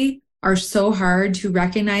literally are so hard to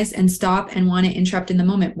recognize and stop and want to interrupt in the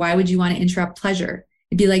moment. Why would you want to interrupt pleasure?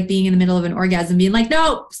 It'd be like being in the middle of an orgasm, being like,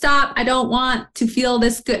 no, stop. I don't want to feel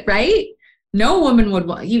this good, right? No woman would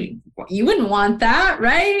want you wouldn't want that,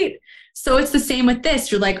 right? So it's the same with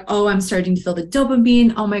this. You're like, oh, I'm starting to feel the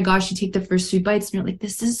dopamine. Oh my gosh, you take the first 3 bites and you're like,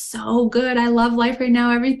 this is so good. I love life right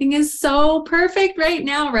now. Everything is so perfect right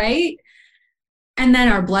now, right? And then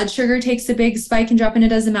our blood sugar takes a big spike and drop, and it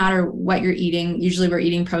doesn't matter what you're eating. Usually we're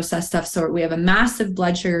eating processed stuff. So we have a massive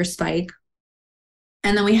blood sugar spike.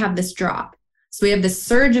 And then we have this drop. So we have this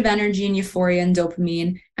surge of energy and euphoria and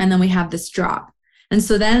dopamine, and then we have this drop. And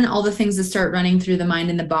so then all the things that start running through the mind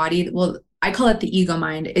and the body, well, I call it the ego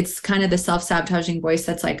mind. It's kind of the self-sabotaging voice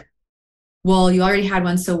that's like, well, you already had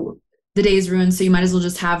one, so the day is ruined, so you might as well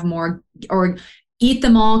just have more, or eat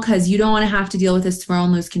them all because you don't want to have to deal with this tomorrow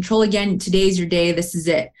and lose control again. Today's your day. This is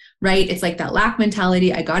it, right? It's like that lack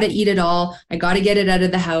mentality. I got to eat it all. I got to get it out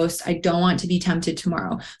of the house. I don't want to be tempted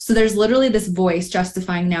tomorrow. So there's literally this voice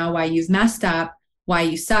justifying now why you've messed up, why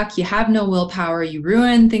you suck. You have no willpower. You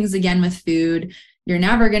ruin things again with food. You're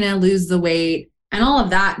never going to lose the weight. And all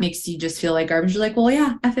of that makes you just feel like garbage. You're like, well,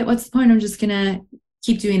 yeah, F it. What's the point? I'm just going to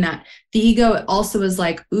keep doing that. The ego also is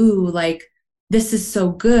like, ooh, like, this is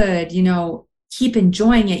so good. Keep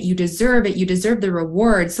enjoying it. You deserve it. You deserve the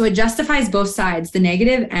reward. So it justifies both sides, the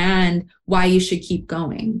negative and why you should keep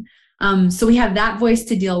going. So we have that voice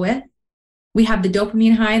to deal with. We have the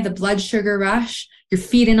dopamine high, the blood sugar rush. You're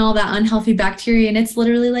feeding all that unhealthy bacteria. And it's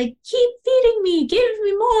literally like, keep feeding me, give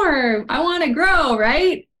me more. I want to grow,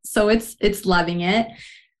 right? So it's loving it.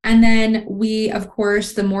 And then we, of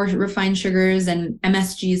course, the more refined sugars and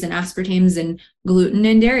MSGs and aspartames and gluten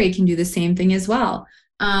and dairy can do the same thing as well.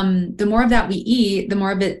 The more of that we eat, the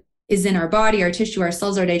more of it is in our body, our tissue, our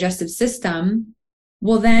cells, our digestive system.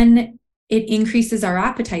 Well, then it increases our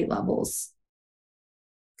appetite levels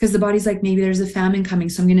because the body's like, maybe there's a famine coming.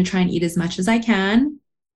 So I'm going to try and eat as much as I can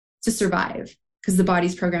to survive because the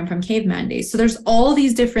body's programmed from caveman days. So there's all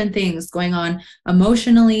these different things going on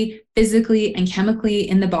emotionally, physically, and chemically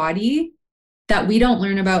in the body that we don't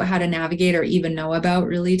learn about how to navigate or even know about,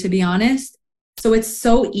 really, to be honest. So it's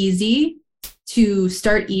so easy to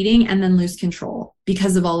start eating and then lose control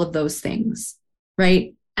because of all of those things,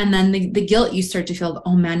 right? And then the guilt you start to feel,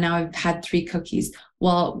 oh man, now I've had 3 cookies.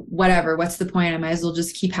 Well, whatever, what's the point? I might as well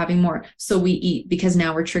just keep having more. So we eat because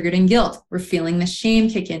now we're triggered in guilt. We're feeling the shame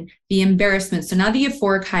kick in, the embarrassment. So now the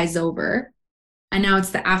euphoric high's over. And now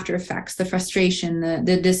it's the after effects, the frustration,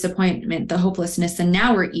 the disappointment, the hopelessness. And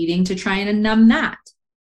now we're eating to try and numb that.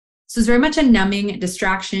 So it's very much a numbing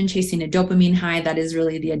distraction, chasing a dopamine high. That is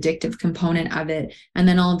really the addictive component of it. And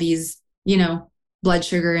then all these, blood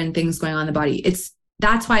sugar and things going on in the body. It's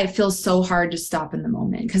that's why it feels so hard to stop in the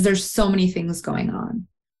moment, because there's so many things going on.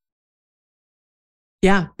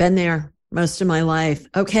 Yeah, been there most of my life.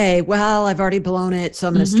 Okay, well, I've already blown it, so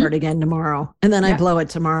I'm going to start again tomorrow. And then I blow it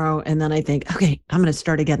tomorrow. And then I think, okay, I'm going to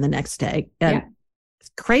start again the next day. And it's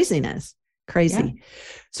craziness, crazy. Yeah.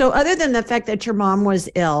 So other than the fact that your mom was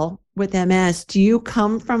ill with MS, do you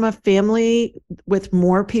come from a family with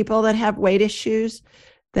more people that have weight issues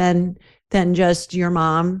than just your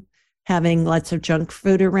mom having lots of junk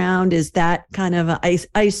food around? Is that kind of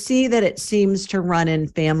I see that it seems to run in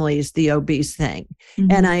families, the obese thing.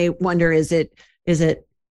 Mm-hmm. And I wonder, is it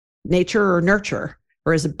nature or nurture,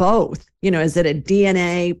 or is it both? You know, is it a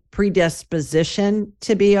DNA predisposition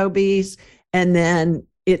to be obese? And then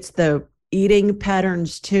it's the eating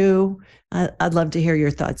patterns too. I'd love to hear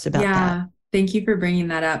your thoughts about that. Yeah, thank you for bringing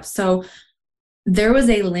that up. So there was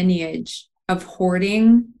a lineage of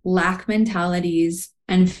hoarding, lack mentalities,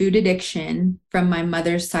 and food addiction from my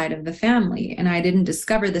mother's side of the family. And I didn't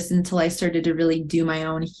discover this until I started to really do my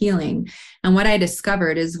own healing. And what I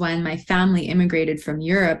discovered is when my family immigrated from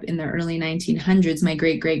Europe in the early 1900s, my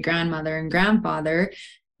great-great-grandmother and grandfather,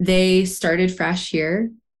 they started fresh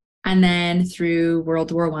here. And then through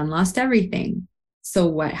World War I, lost everything. So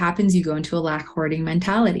what happens? You go into a lack hoarding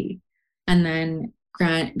mentality. And then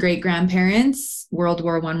great-grandparents, World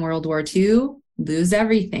War I, World War II, lose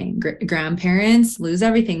everything. Grandparents lose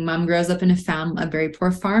everything. Mom grows up in a very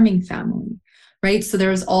poor farming family, right? So there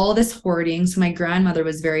was all this hoarding. So my grandmother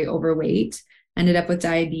was very overweight, ended up with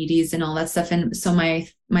diabetes and all that stuff. And so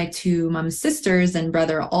my two mom's sisters and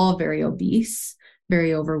brother are all very obese,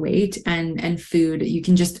 very overweight, and food.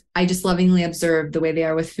 I just lovingly observe the way they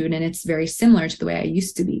are with food. And it's very similar to the way I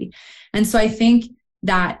used to be. And so I think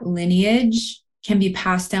that lineage can be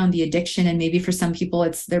passed down, the addiction. And maybe for some people,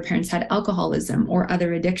 it's their parents had alcoholism or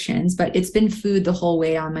other addictions, but it's been food the whole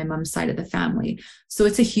way on my mom's side of the family. So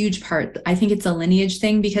it's a huge part. I think it's a lineage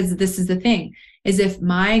thing, because this is the thing, is if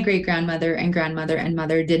my great grandmother and grandmother and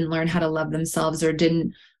mother didn't learn how to love themselves, or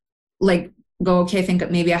didn't go, okay, I think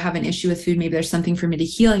maybe I have an issue with food. Maybe there's something for me to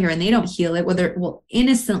heal here, and they don't heal it.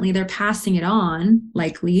 Innocently, they're passing it on,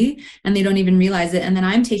 likely, and they don't even realize it. And then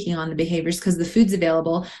I'm taking on the behaviors because the food's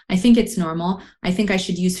available. I think it's normal. I think I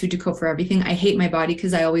should use food to cope for everything. I hate my body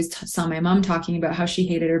because I always saw my mom talking about how she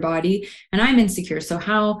hated her body, and I'm insecure. So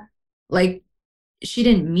how, she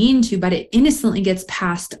didn't mean to, but it innocently gets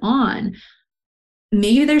passed on.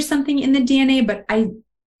 Maybe there's something in the DNA, but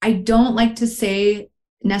I don't like to say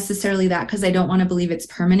necessarily that, because I don't want to believe it's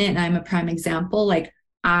permanent. And I'm a prime example.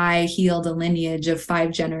 I healed a lineage of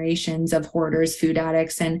 5 generations of hoarders, food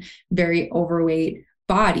addicts, and very overweight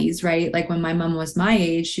bodies, right? When my mom was my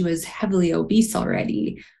age, she was heavily obese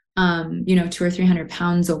already, 200 or 300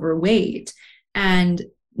 pounds overweight. And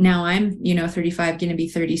now I'm, 35, going to be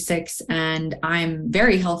 36, and I'm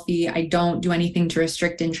very healthy. I don't do anything to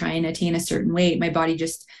restrict and try and attain a certain weight. My body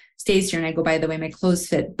just stays here, and I go by the way my clothes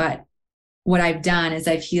fit. But what I've done is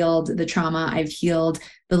I've healed the trauma, I've healed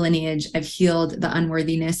the lineage, I've healed the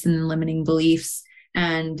unworthiness and the limiting beliefs,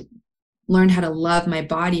 and learned how to love my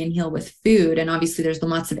body and heal with food. And obviously there's been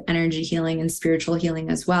lots of energy healing and spiritual healing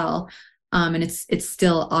as well. And it's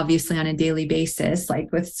still obviously on a daily basis,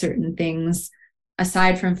 with certain things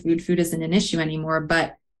aside from food isn't an issue anymore,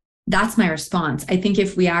 but that's my response. I think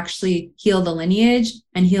if we actually heal the lineage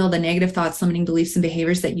and heal the negative thoughts, limiting beliefs, and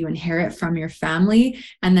behaviors that you inherit from your family,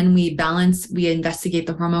 and then we investigate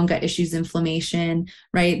the hormone, gut issues, inflammation,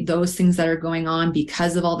 right? Those things that are going on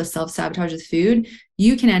because of all the self-sabotage with food,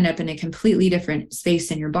 you can end up in a completely different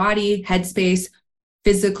space in your body, headspace,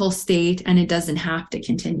 physical state, and it doesn't have to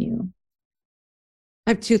continue.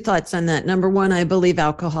 I have 2 thoughts on that. Number one, I believe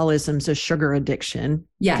alcoholism is a sugar addiction.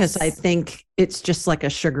 Yes. Because I think it's just like a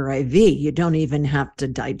sugar IV. You don't even have to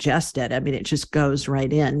digest it. I mean, it just goes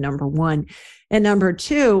right in, number one. And number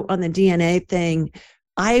 2, on the DNA thing,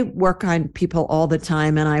 I work on people all the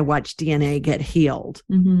time, and I watch DNA get healed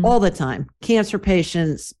all the time. Cancer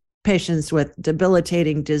patients with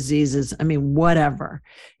debilitating diseases, whatever.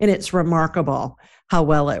 And it's remarkable how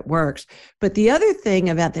well it works. But the other thing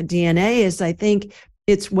about the DNA is I think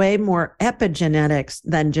it's way more epigenetics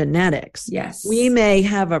than genetics. Yes. We may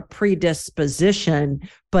have a predisposition,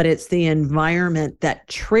 but it's the environment that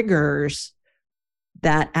triggers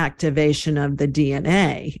that activation of the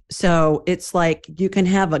DNA. So it's like you can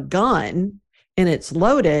have a gun and it's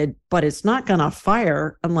loaded, but it's not going to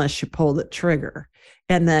fire unless you pull the trigger.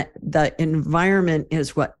 And that the environment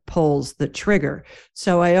is what pulls the trigger.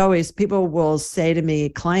 So people will say to me,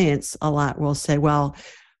 clients a lot will say, well,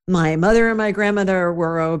 my mother and my grandmother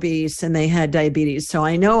were obese and they had diabetes, so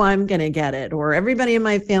I know I'm going to get it. Or everybody in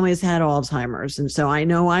my family has had Alzheimer's, and so I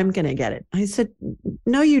know I'm going to get it. I said,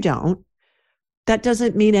 no, you don't. That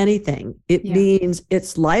doesn't mean anything. It means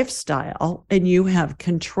it's lifestyle and you have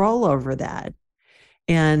control over that.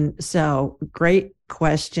 And so great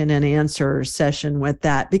question and answer session with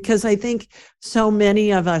that, because I think so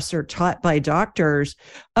many of us are taught by doctors,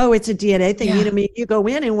 oh, it's a DNA thing. You know, you go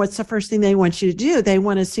in and what's the first thing they want you to do? They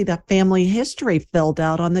want to see the family history filled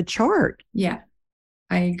out on the chart. Yeah,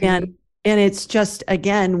 I agree. And it's just,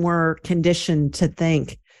 again, we're conditioned to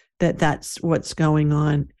think that that's what's going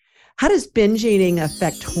on. How does binge eating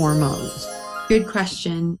affect hormones? Good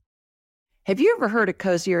question. Have you ever heard of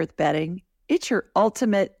Cozy Earth bedding? It's your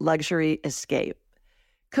ultimate luxury escape.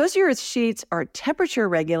 Cozy Earth sheets are temperature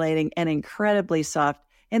regulating and incredibly soft,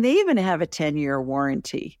 and they even have a 10-year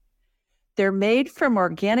warranty. They're made from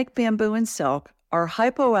organic bamboo and silk, are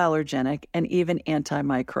hypoallergenic, and even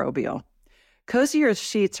antimicrobial. Cozy Earth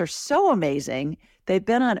sheets are so amazing, they've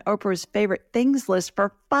been on Oprah's favorite things list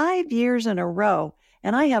for 5 years in a row,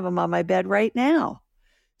 and I have them on my bed right now.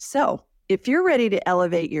 So, if you're ready to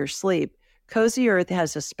elevate your sleep, Cozy Earth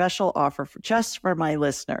has a special offer just for my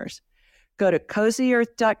listeners. Go to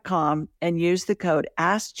CozyEarth.com and use the code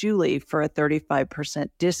AskJulie for a 35%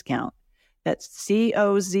 discount. That's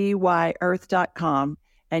COZY Earth.com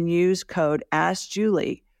and use code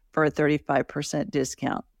AskJulie for a 35%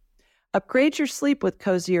 discount. Upgrade your sleep with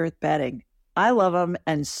Cozy Earth bedding. I love them,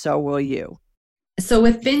 and so will you. So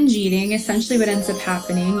with binge eating, essentially what ends up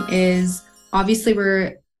happening is obviously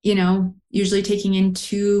we're, usually taking in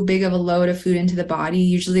too big of a load of food into the body.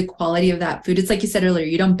 Usually the quality of that food, it's like you said earlier,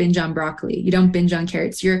 you don't binge on broccoli, you don't binge on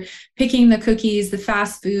carrots. You're picking the cookies, the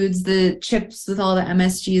fast foods, the chips with all the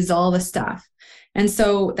MSGs, all the stuff. And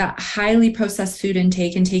so that highly processed food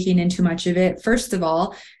intake and taking in too much of it, first of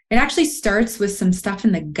all, it actually starts with some stuff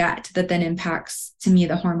in the gut that then impacts, to me,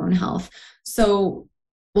 the hormone health. So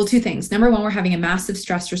well, two things. Number one, we're having a massive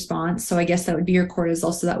stress response. So I guess that would be your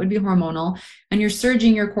cortisol. So that would be hormonal, and you're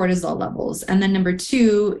surging your cortisol levels. And then number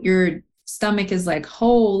two, your stomach is like,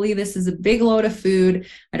 holy, this is a big load of food.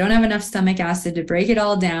 I don't have enough stomach acid to break it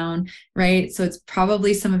all down, right? So it's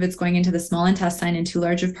probably some of it's going into the small intestine in too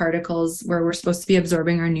large of particles where we're supposed to be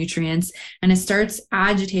absorbing our nutrients. And it starts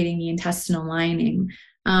agitating the intestinal lining.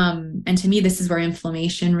 And to me, this is where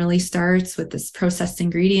inflammation really starts, with this processed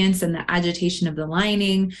ingredients and the agitation of the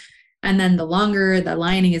lining. And then the longer the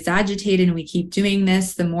lining is agitated and we keep doing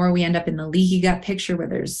this, the more we end up in the leaky gut picture, where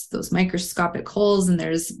there's those microscopic holes and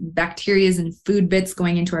there's bacteria and food bits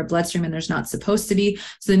going into our bloodstream and there's not supposed to be.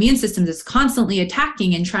 So the immune system is constantly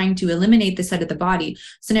attacking and trying to eliminate this out of the body.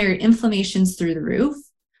 So now your inflammation's through the roof.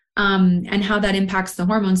 And how that impacts the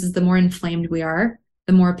hormones is the more inflamed we are,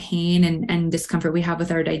 the more pain and discomfort we have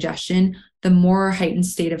with our digestion, the more heightened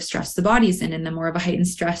state of stress the body's in. And the more of a heightened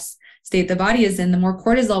stress state the body is in, the more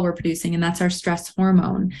cortisol we're producing. And that's our stress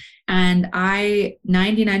hormone. And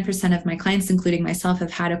 99% of my clients, including myself,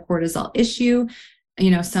 have had a cortisol issue.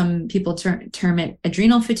 Some people term it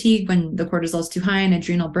adrenal fatigue when the cortisol is too high, and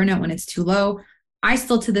adrenal burnout when it's too low. I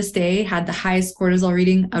still to this day had the highest cortisol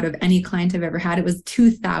reading out of any client I've ever had. It was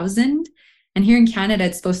 2,000. And here in Canada,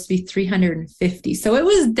 it's supposed to be 350. So it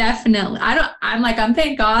was definitely, I'm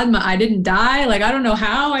thank God I didn't die. Like, I don't know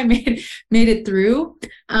how I made it through.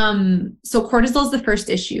 So cortisol is the first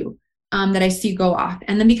issue that I see go off.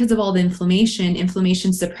 And then because of all the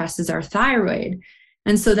inflammation suppresses our thyroid.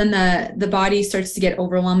 And so then the body starts to get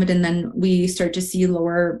overwhelmed, and then we start to see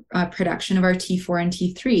lower production of our T4 and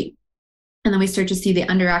T3. And then we start to see the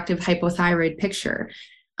underactive hypothyroid picture.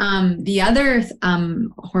 The other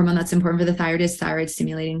hormone that's important for the thyroid is thyroid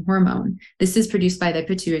stimulating hormone. This is produced by the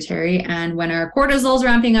pituitary. And when our cortisol is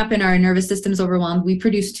ramping up and our nervous system is overwhelmed, we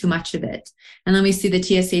produce too much of it. And then we see the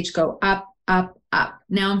TSH go up, up, up.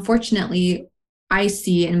 Now, unfortunately, I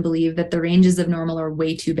see and believe that the ranges of normal are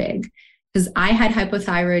way too big, because I had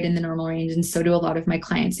hypothyroid in the normal range. And so do a lot of my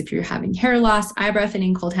clients. If you're having hair loss, eyebrow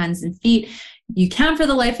thinning, cold hands and feet, you can't for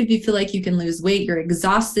the life if you feel like you can lose weight, you're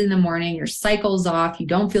exhausted in the morning, your cycle's off, you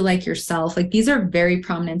don't feel like yourself. Like, these are very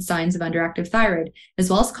prominent signs of underactive thyroid, as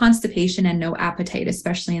well as constipation and no appetite,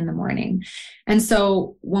 especially in the morning. And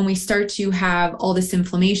so when we start to have all this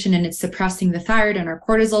inflammation and it's suppressing the thyroid and our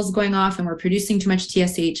cortisol is going off and we're producing too much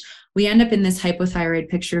TSH, we end up in this hypothyroid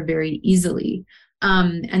picture very easily.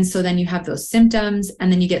 And so then you have those symptoms, and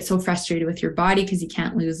then you get so frustrated with your body because you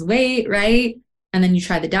can't lose weight, right? And then you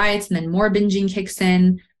try the diets, and then more binging kicks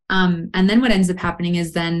in. And then what ends up happening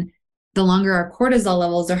is then the longer our cortisol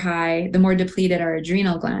levels are high, the more depleted our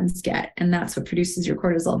adrenal glands get. And that's what produces your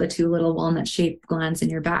cortisol, the two little walnut-shaped glands in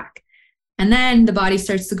your back. And then the body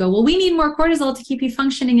starts to go, well, we need more cortisol to keep you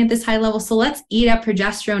functioning at this high level. So let's eat up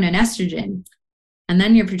progesterone and estrogen. And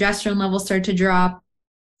then your progesterone levels start to drop,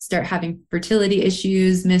 start having fertility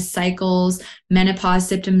issues, missed cycles, menopause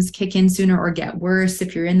symptoms kick in sooner or get worse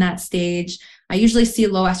if you're in that stage. I usually see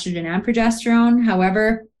low estrogen and progesterone.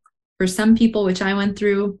 However, for some people, which I went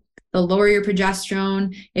through, the lower your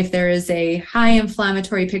progesterone, if there is a high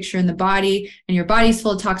inflammatory picture in the body and your body's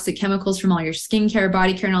full of toxic chemicals from all your skincare,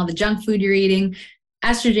 body care, and all the junk food you're eating,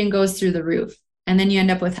 estrogen goes through the roof. And then you end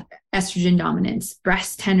up with estrogen dominance,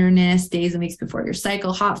 breast tenderness, days and weeks before your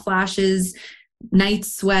cycle, hot flashes, night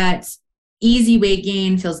sweats, easy weight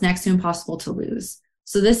gain, feels next to impossible to lose.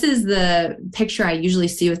 So this is the picture I usually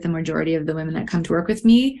see with the majority of the women that come to work with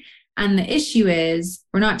me. And the issue is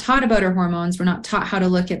we're not taught about our hormones. We're not taught how to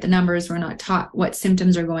look at the numbers. We're not taught what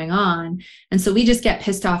symptoms are going on. And so we just get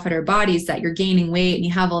pissed off at our bodies that you're gaining weight and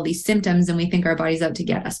you have all these symptoms and we think our body's out to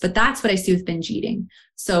get us. But that's what I see with binge eating.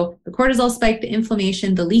 So the cortisol spike, the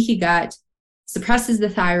inflammation, the leaky gut, suppresses the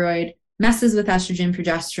thyroid, messes with estrogen,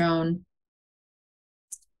 progesterone,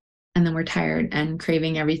 and then we're tired and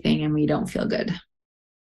craving everything and we don't feel good.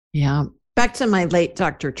 Yeah. Back to my late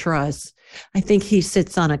Dr. Truss. I think he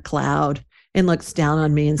sits on a cloud and looks down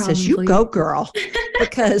on me and says, you go, girl.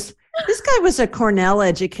 Because this guy was a Cornell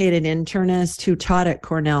educated internist who taught at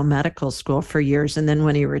Cornell Medical School for years. And then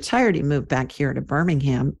when he retired, he moved back here to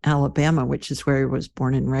Birmingham, Alabama, which is where he was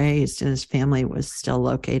born and raised. And his family was still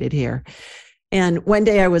located here. And one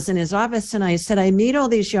day I was in his office and I said, I meet all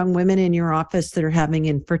these young women in your office that are having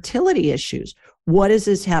infertility issues. What does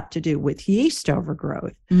this have to do with yeast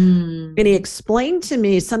overgrowth? And he explained to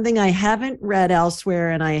me something I haven't read elsewhere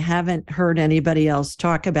and I haven't heard anybody else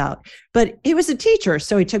talk about. But he was a teacher,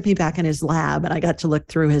 so he took me back in his lab and I got to look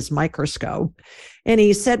through his microscope. And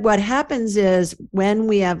he said what happens is when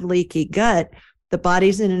we have leaky gut, the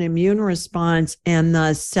body's in an immune response and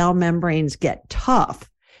the cell membranes get tough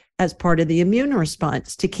as part of the immune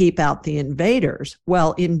response to keep out the invaders.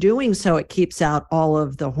 Well, in doing so, it keeps out all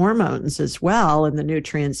of the hormones as well and the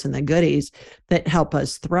nutrients and the goodies that help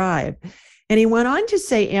us thrive. And he went on to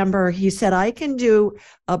say, Amber, he said, I can do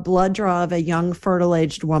a blood draw of a young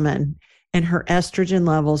fertile-aged woman and her estrogen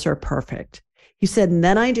levels are perfect. He said, and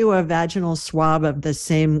then I do a vaginal swab of the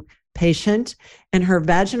same patient and her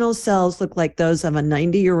vaginal cells look like those of a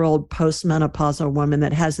 90-year-old postmenopausal woman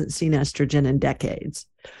that hasn't seen estrogen in decades.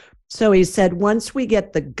 So he said, once we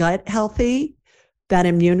get the gut healthy, that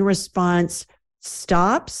immune response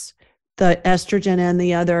stops, the estrogen and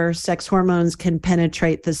the other sex hormones can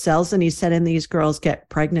penetrate the cells. And he said, and these girls get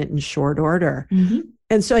pregnant in short order.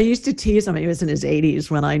 And so I used to tease him. He was in his 80s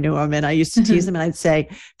when I knew him. And I used to tease him and I'd say,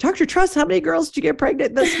 Dr. Truss, how many girls did you get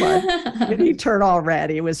pregnant this month? And he'd turn all red.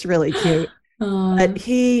 He was really cute. But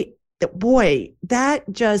that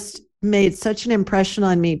just made such an impression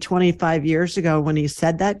on me 25 years ago when he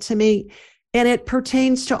said that to me. And it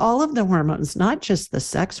pertains to all of the hormones, not just the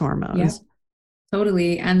sex hormones. Yep,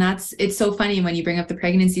 totally. And it's so funny when you bring up the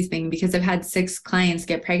pregnancy thing, because I've had 6 clients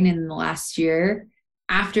get pregnant in the last year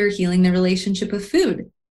after healing the relationship with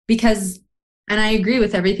food. And I agree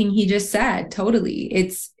with everything he just said.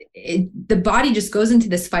 Totally. The body just goes into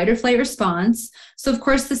this fight or flight response. So of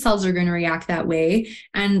course the cells are going to react that way.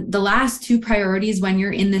 And the last 2 priorities when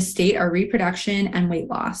you're in this state are reproduction and weight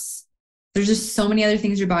loss. There's just so many other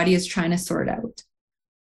things your body is trying to sort out.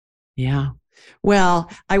 Yeah. Well,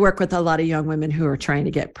 I work with a lot of young women who are trying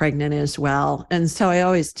to get pregnant as well. And so I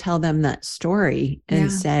always tell them that story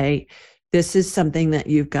and say, this is something that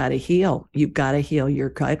you've got to heal. You've got to heal your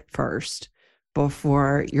gut first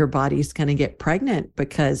before your body's going to get pregnant.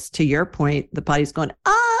 Because to your point, the body's going,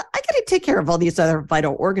 I got to take care of all these other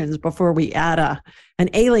vital organs before we add an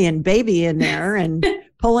alien baby in there and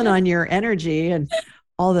pulling on your energy and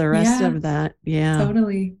all the rest of that. Yeah,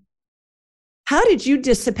 totally. How did you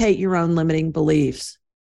dissipate your own limiting beliefs?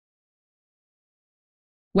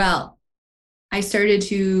 Well, I started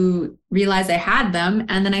to realize I had them,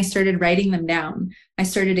 and then I started writing them down. I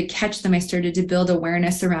started to catch them. I started to build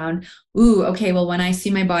awareness around, okay, well, when I see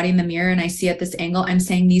my body in the mirror and I see at this angle, I'm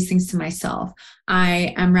saying these things to myself.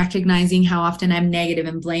 I am recognizing how often I'm negative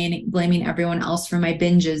and blaming everyone else for my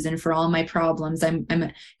binges and for all my problems. I'm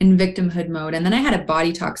in victimhood mode. And then I had a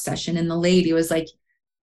body talk session, and the lady was like,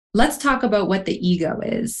 let's talk about what the ego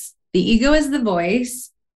is. The ego is the voice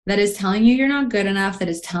that is telling you you're not good enough, that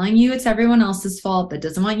is telling you it's everyone else's fault, that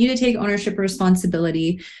doesn't want you to take ownership or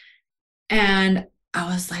responsibility. And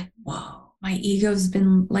I was like, whoa, my ego's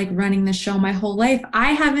been like running the show my whole life.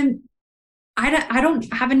 I haven't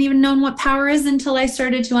even known what power is until I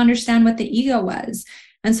started to understand what the ego was.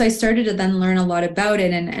 And so I started to then learn a lot about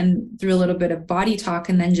it, and through a little bit of body talk,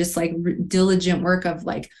 and then just like diligent work of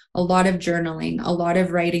like a lot of journaling, a lot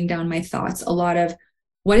of writing down my thoughts, a lot of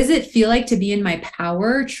what does it feel like to be in my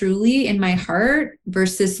power, truly in my heart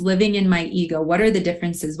versus living in my ego? What are the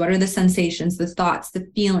differences? What are the sensations, the thoughts, the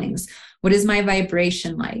feelings? What is my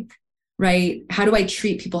vibration like, right? How do I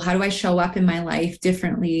treat people? How do I show up in my life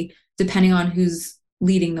differently depending on who's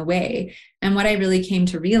leading the way? And what I really came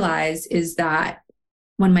to realize is that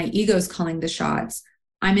when my ego is calling the shots,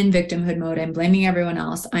 I'm in victimhood mode. I'm blaming everyone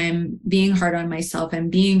else. I'm being hard on myself.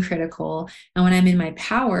 I'm being critical. And when I'm in my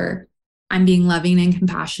power, I'm being loving and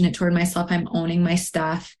compassionate toward myself. I'm owning my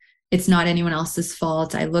stuff. It's not anyone else's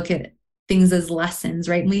fault. I look at things as lessons,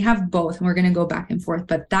 right? And we have both, and we're going to go back and forth.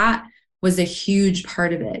 But that was a huge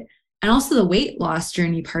part of it. And also the weight loss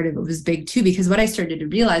journey part of it was big too, because what I started to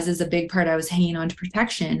realize is a big part I was hanging on to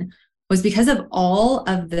protection was because of all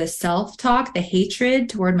of the self-talk, the hatred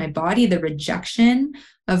toward my body, the rejection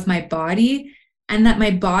of my body, and that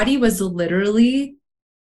my body was literally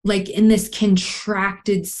like in this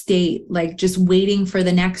contracted state, like just waiting for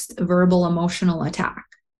the next verbal emotional attack,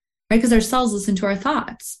 right? Because our cells listen to our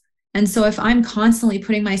thoughts. And so if I'm constantly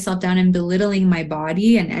putting myself down and belittling my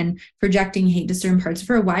body and projecting hate to certain parts of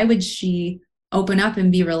her, why would she open up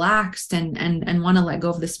and be relaxed and want to let go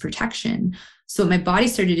of this protection? So my body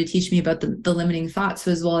started to teach me about the limiting thoughts.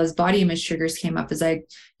 So as well as body image triggers came up as I,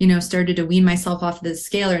 started to wean myself off the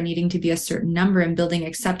scale or needing to be a certain number and building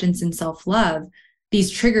acceptance and self-love. These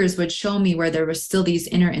triggers would show me where there was still these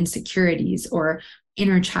inner insecurities or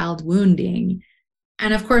inner child wounding.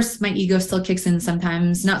 And of course, my ego still kicks in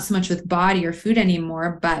sometimes, not so much with body or food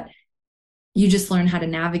anymore, but you just learn how to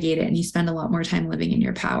navigate it and you spend a lot more time living in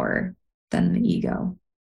your power than the ego.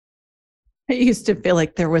 I used to feel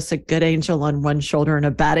like there was a good angel on one shoulder and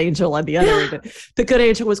a bad angel on the other. Yeah. The good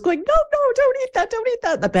angel was going, no, don't eat that. Don't eat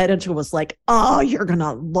that. The bad angel was like, oh, you're going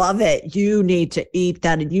to love it. You need to eat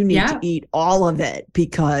that and you need to eat all of it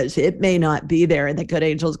because it may not be there. And the good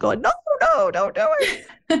angel's going, no, don't do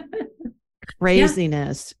it.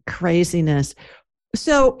 Craziness.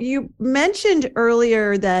 So you mentioned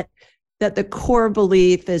earlier that the core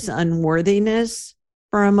belief is unworthiness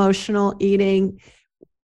for emotional eating.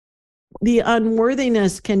 The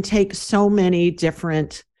unworthiness can take so many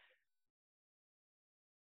different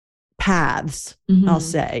paths, I'll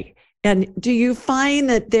say. And do you find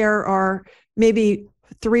that there are maybe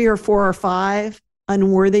 3 or 4 or 5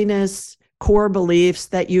 unworthiness core beliefs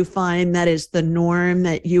that you find that is the norm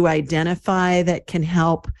that you identify that can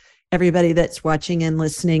help everybody that's watching and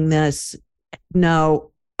listening this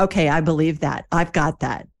know, okay, I believe that. I've got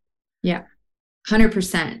that. Yeah,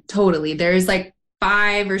 100%. Totally. There's like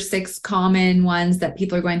 5 or 6 common ones that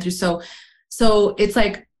people are going through. So it's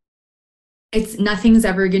like, it's nothing's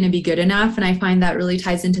ever going to be good enough. And I find that really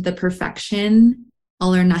ties into the perfection,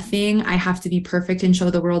 all or nothing. I have to be perfect and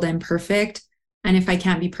show the world I'm perfect. And if I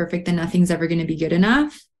can't be perfect, then nothing's ever going to be good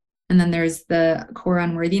enough. And then there's the core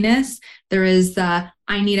unworthiness. There is the,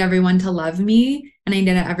 I need everyone to love me and I need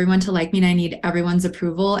everyone to like me and I need everyone's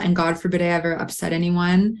approval. And God forbid I ever upset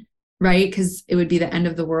anyone. Right? Because it would be the end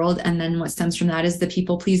of the world. And then what stems from that is the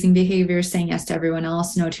people-pleasing behavior, saying yes to everyone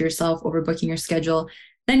else, no to yourself, overbooking your schedule.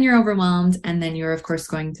 Then you're overwhelmed. And then you're, of course,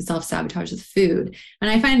 going to self-sabotage with food. And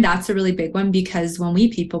I find that's a really big one because when we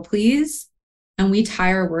people-please and we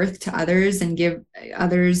tie our worth to others and give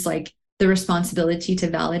others like the responsibility to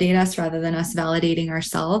validate us rather than us validating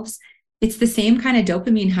ourselves, it's the same kind of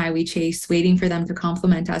dopamine high we chase, waiting for them to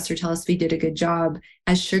compliment us or tell us we did a good job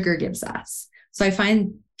as sugar gives us. So I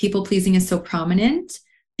find people pleasing is so prominent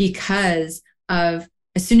because of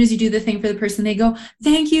as soon as you do the thing for the person, they go,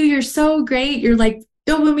 thank you, you're so great. You're like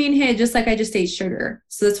dopamine hit, just like I just ate sugar.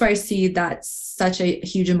 So that's why I see that's such a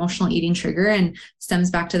huge emotional eating trigger and stems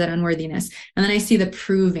back to that unworthiness. And then I see the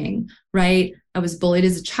proving, right? I was bullied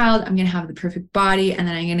as a child. I'm going to have the perfect body. And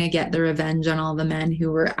then I'm going to get the revenge on all the men who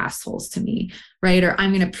were assholes to me, right? Or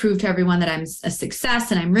I'm going to prove to everyone that I'm a success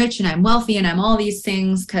and I'm rich and I'm wealthy and I'm all these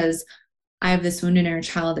things because I have this wounded inner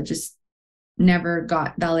child that just never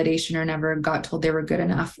got validation or never got told they were good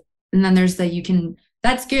enough. And then there's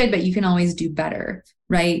that's good, but you can always do better,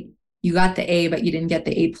 right? You got the A, but you didn't get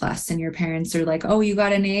the A+, and your parents are like, oh, you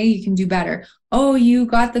got an A, you can do better. Oh, you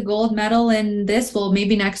got the gold medal in this. Well,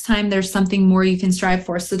 maybe next time there's something more you can strive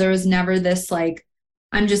for. So there was never this like,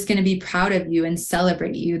 I'm just going to be proud of you and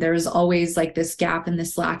celebrate you. There was always like this gap and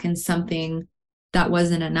this lack in something that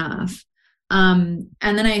wasn't enough. And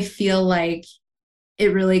then I feel like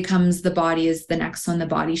it really comes, the body is the next one, the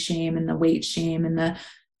body shame and the weight shame and the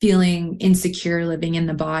feeling insecure living in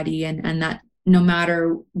the body and that no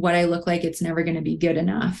matter what I look like, it's never going to be good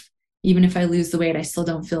enough. even if I lose the weight, I still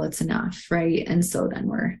don't feel it's enough. Right. And so then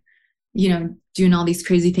we're, doing all these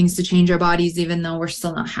crazy things to change our bodies, even though we're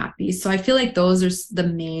still not happy. So I feel like those are the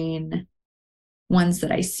main ones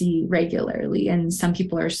that I see regularly. And some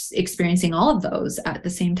people are experiencing all of those at the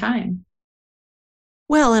same time.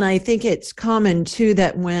 Well, and I think it's common too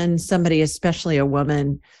that when somebody, especially a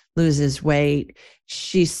woman, loses weight,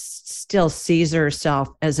 she still sees herself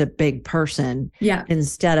as a big person. Yeah.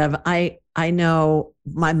 Instead of, I know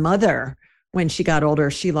my mother, when she got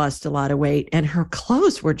older, she lost a lot of weight and her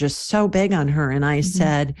clothes were just so big on her. And I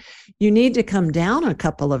said, you need to come down a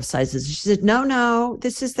couple of sizes. She said, no,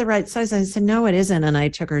 this is the right size. I said, no, it isn't. And I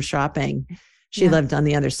took her shopping. She lived on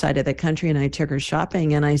the other side of the country and I took her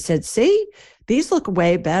shopping and I said, see, these look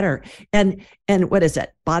way better. And what is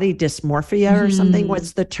it? Body dysmorphia or something?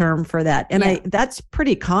 What's the term for that? And that's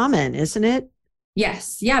pretty common, isn't it?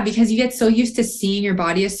 Yes. Yeah. Because you get so used to seeing your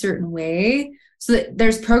body a certain way. So that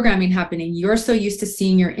there's programming happening. You're so used to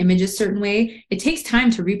seeing your image a certain way. It takes time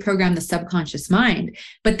to reprogram the subconscious mind.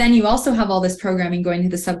 But then you also have all this programming going to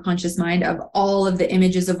the subconscious mind of all of the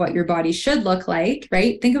images of what your body should look like,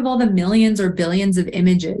 right? Think of all the millions or billions of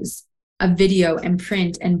images of video and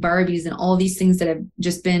print and Barbies and all these things that have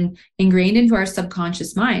just been ingrained into our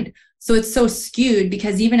subconscious mind. So it's so skewed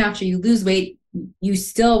because even after you lose weight, you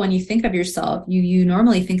still, when you think of yourself, you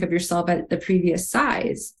normally think of yourself at the previous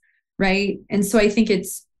size. Right. And so I think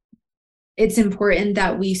it's important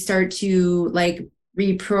that we start to like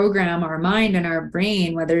reprogram our mind and our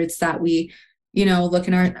brain, whether it's that we, look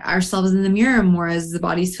at ourselves in the mirror more as the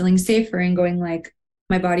body's feeling safer and going like,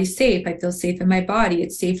 my body's safe. I feel safe in my body.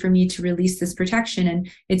 It's safe for me to release this protection and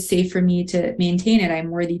it's safe for me to maintain it. I'm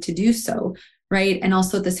worthy to do so. Right. And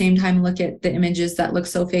also at the same time, look at the images that look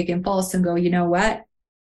so fake and false and go, you know what?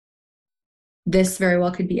 This very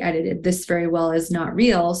well could be edited. This very well is not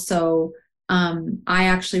real. So I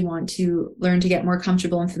actually want to learn to get more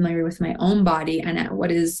comfortable and familiar with my own body and at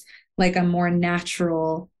what is like a more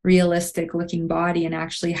natural, realistic looking body and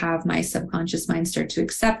actually have my subconscious mind start to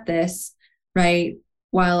accept this, right?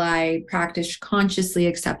 While I practice consciously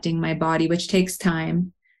accepting my body, which takes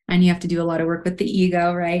time and you have to do a lot of work with the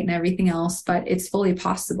ego, right? And everything else, but it's fully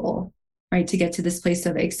possible. Right, to get to this place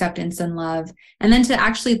of acceptance and love. And then to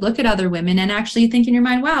actually look at other women and actually think in your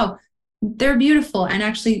mind, wow, they're beautiful. And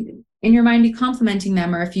actually in your mind, be complimenting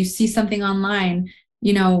them. Or if you see something online,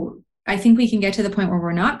 I think we can get to the point where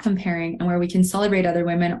we're not comparing and where we can celebrate other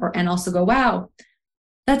women and also go, wow,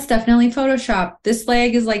 that's definitely Photoshop. This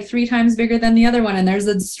leg is like 3 times bigger than the other one. And there's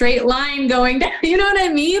a straight line going down. You know what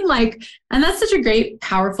I mean? And that's such a great,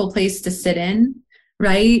 powerful place to sit in.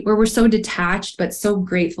 Right? Where we're so detached, but so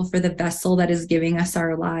grateful for the vessel that is giving us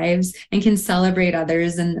our lives and can celebrate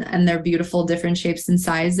others and their beautiful different shapes and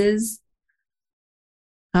sizes.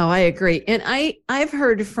 Oh, I agree. And I've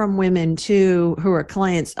heard from women too, who are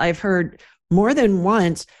clients. I've heard more than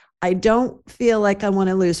once, I don't feel like I want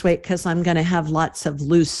to lose weight because I'm going to have lots of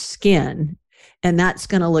loose skin and that's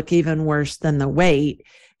going to look even worse than the weight.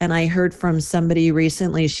 And I heard from somebody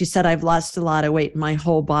recently, she said, I've lost a lot of weight. My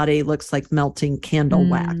whole body looks like melting candle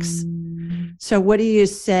wax. So what do you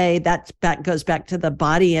say? That goes back to the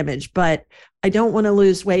body image, but I don't want to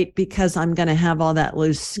lose weight because I'm going to have all that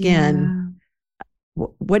loose skin. Yeah.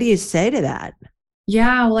 What do you say to that?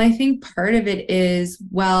 Yeah, well, I think part of it is,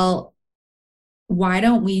 well, why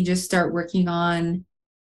don't we just start working on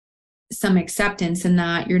some acceptance in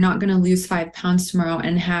that you're not going to lose 5 pounds tomorrow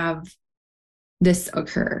and have this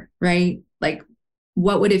occur, right? Like,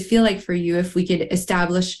 what would it feel like for you if we could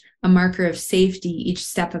establish a marker of safety each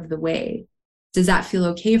step of the way? Does that feel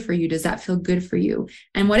okay for you? Does that feel good for you?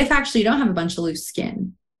 And what if actually you don't have a bunch of loose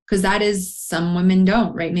skin? Because that is, some women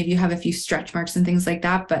don't, right? Maybe you have a few stretch marks and things like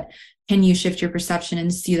that, but can you shift your perception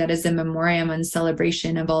and see that as a memoriam and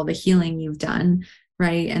celebration of all the healing you've done,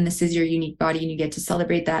 right? And this is your unique body and you get to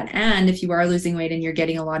celebrate that. And if you are losing weight and you're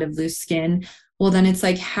getting a lot of loose skin, well, then it's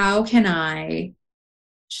like, how can I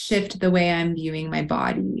shift the way I'm viewing my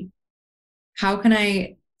body? How can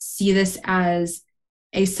I see this as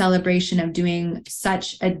a celebration of doing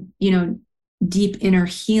such a, deep inner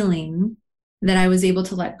healing that I was able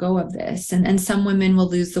to let go of this? And some women will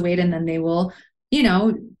lose the weight and then they will,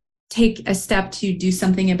 take a step to do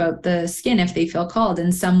something about the skin if they feel called.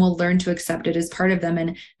 And some will learn to accept it as part of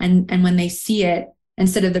them. And when they see it,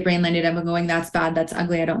 instead of the brain lighting up and going, that's bad, that's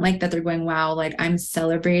ugly, I don't like that, they're going, wow, like I'm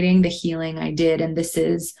celebrating the healing I did. And this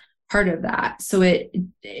is part of that. So it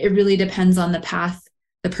really depends on the path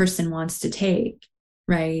the person wants to take,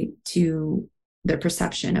 right? To their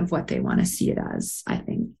perception of what they want to see it as, I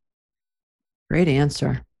think. Great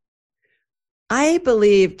answer. I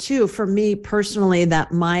believe too, for me personally,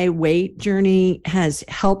 that my weight journey has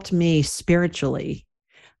helped me spiritually.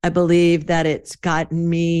 I believe that it's gotten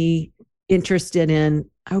me interested in,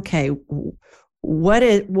 okay,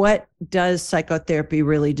 what does psychotherapy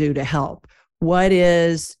really do to help? What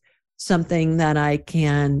is something that I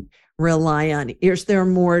can rely on? Is there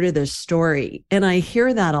more to the story? And I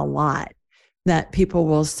hear that a lot, that people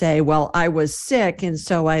will say, well, I was sick, and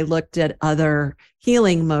so I looked at other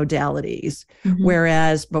healing modalities,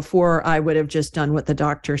 whereas before I would have just done what the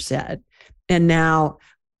doctor said. And now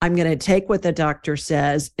I'm going to take what the doctor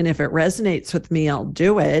says, and if it resonates with me, I'll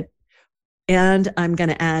do it. And I'm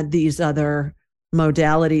going to add these other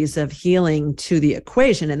modalities of healing to the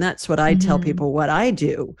equation. And that's what I tell people what I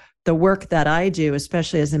do. The work that I do,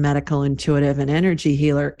 especially as a medical intuitive and energy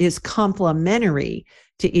healer, is complementary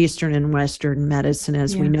to Eastern and Western medicine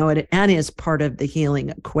as we know it, and is part of the healing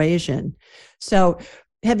equation. So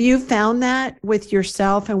have you found that with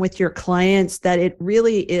yourself and with your clients, that it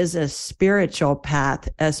really is a spiritual path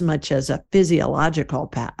as much as a physiological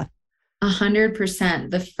path?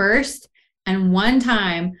 100%. The first and one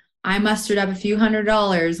time I mustered up a few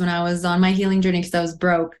 $100s when I was on my healing journey because I was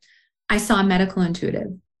broke, I saw a medical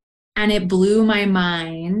intuitive, and it blew my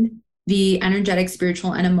mind, the energetic,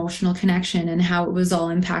 spiritual, and emotional connection and how it was all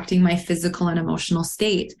impacting my physical and emotional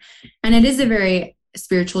state. And it is a very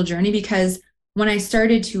spiritual journey, because when I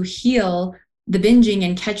started to heal the binging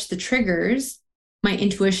and catch the triggers, my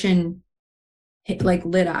intuition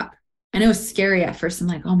lit up. And it was scary at first. I'm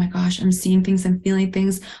like, oh my gosh, I'm seeing things, I'm feeling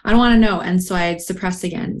things. I don't want to know. And so I'd suppress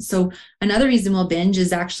again. So another reason we'll binge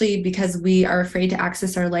is actually because we are afraid to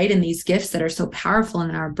access our light and these gifts that are so powerful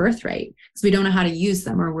in our birthright, because we don't know how to use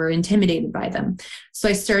them, or we're intimidated by them. So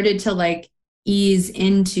I started to ease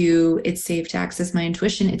into, it's safe to access my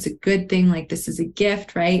intuition. It's a good thing. This is a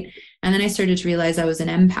gift, right? And then I started to realize I was an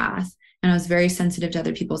empath, and I was very sensitive to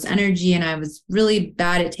other people's energy, and I was really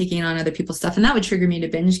bad at taking on other people's stuff. And that would trigger me to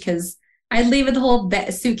binge, because I'd leave with a whole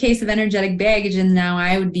suitcase of energetic baggage, and now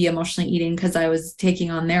I would be emotionally eating because I was taking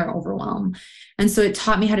on their overwhelm. And so it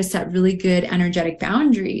taught me how to set really good energetic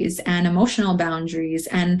boundaries and emotional boundaries.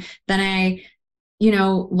 And then I,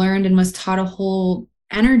 learned and was taught a whole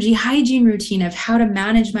energy hygiene routine of how to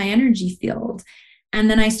manage my energy field. And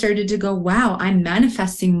then I started to go, wow, I'm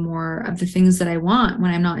manifesting more of the things that I want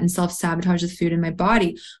when I'm not in self-sabotage with food in my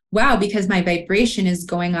body. Wow, because my vibration is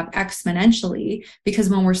going up exponentially, because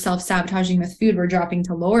when we're self-sabotaging with food, we're dropping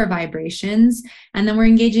to lower vibrations. And then we're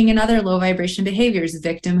engaging in other low vibration behaviors,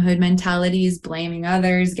 victimhood mentalities, blaming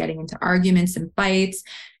others, getting into arguments and fights,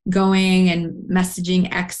 going and messaging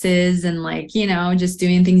exes, and just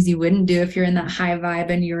doing things you wouldn't do if you're in that high vibe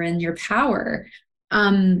and you're in your power.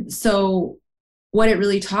 So what it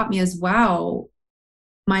really taught me is, wow,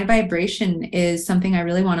 my vibration is something I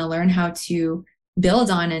really want to learn how to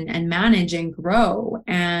build on and manage and grow.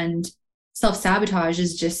 And self-sabotage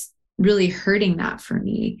is just really hurting that for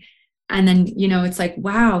me. And then, it's like,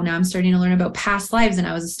 wow, now I'm starting to learn about past lives. And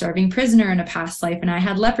I was a starving prisoner in a past life, and I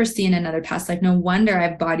had leprosy in another past life. No wonder I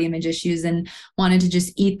have body image issues and wanted to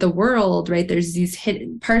just eat the world, right? There's these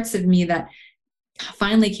hidden parts of me that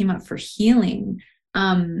finally came up for healing.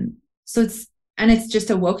 It's just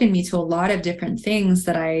awoken me to a lot of different things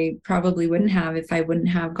that I probably wouldn't have if I wouldn't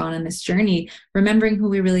have gone on this journey, remembering who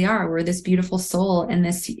we really are. We're this beautiful soul in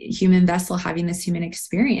this human vessel having this human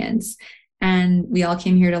experience. And we all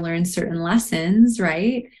came here to learn certain lessons,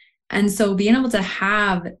 right? And so being able to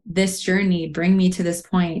have this journey bring me to this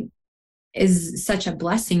point is such a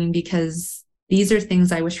blessing, because these are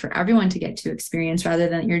things I wish for everyone to get to experience, rather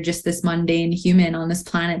than you're just this mundane human on this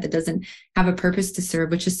planet that doesn't have a purpose to serve,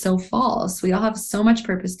 which is so false. We all have so much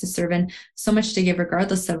purpose to serve and so much to give,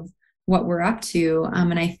 regardless of what we're up to.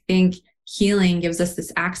 And I think healing gives us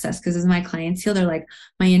this access, because as my clients heal, they're like,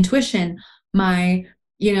 my intuition, my,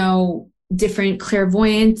 different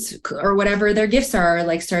clairvoyance or whatever their gifts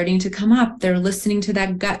are starting to come up. They're listening to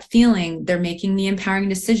that gut feeling. They're making the empowering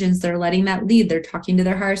decisions. They're letting that lead. They're talking to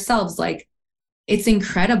their higher selves. It's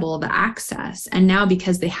incredible, the access. And now,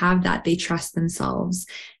 because they have that, they trust themselves.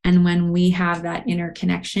 And when we have that inner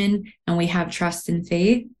connection and we have trust and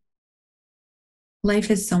faith, life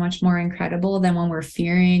is so much more incredible than when we're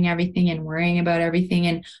fearing everything and worrying about everything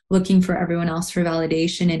and looking for everyone else for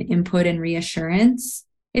validation and input and reassurance.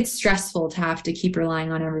 It's stressful to have to keep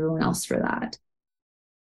relying on everyone else for that.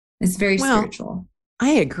 It's very spiritual.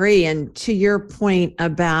 I agree. And to your point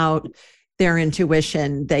about their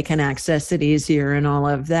intuition, they can access it easier and all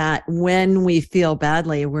of that. When we feel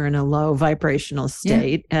badly, we're in a low vibrational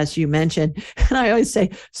state, as you mentioned. And I always say,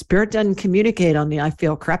 spirit doesn't communicate on the I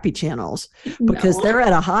feel crappy channels because they're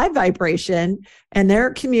at a high vibration and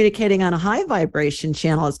they're communicating on a high vibration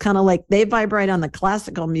channel. It's kind of like they vibrate on the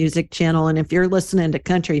classical music channel. And if you're listening to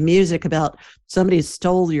country music about somebody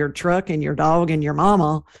stole your truck and your dog and your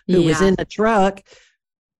mama who was in the truck,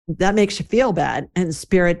 that makes you feel bad. And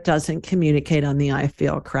spirit doesn't communicate on the I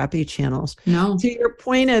feel crappy channels. No. To your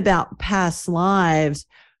point about past lives,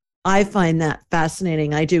 I find that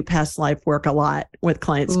fascinating. I do past life work a lot with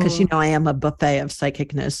clients because, I am a buffet of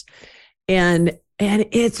psychicness. And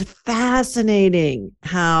it's fascinating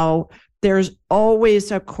how there's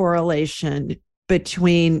always a correlation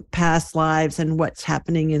between past lives and what's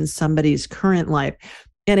happening in somebody's current life.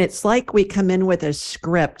 And it's like we come in with a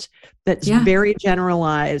script that's very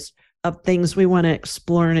generalized of things we want to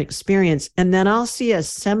explore and experience. And then I'll see a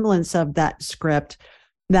semblance of that script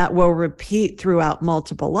that will repeat throughout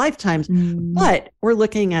multiple lifetimes, but we're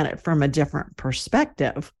looking at it from a different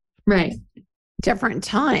perspective. Right. Different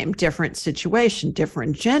time, different situation,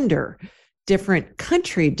 different gender, different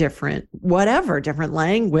country, different whatever, different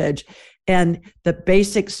language. And the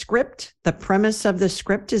basic script, the premise of the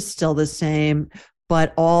script is still the same,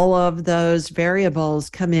 but all of those variables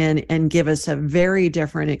come in and give us a very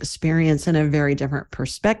different experience and a very different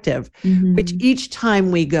perspective, which each time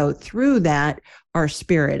we go through that, our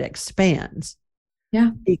spirit expands.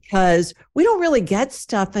 Yeah. Because we don't really get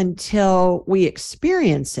stuff until we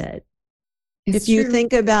experience it. If you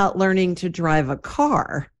think about learning to drive a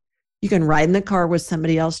car, you can ride in the car with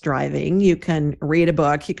somebody else driving. You can read a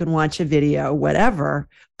book, you can watch a video, whatever.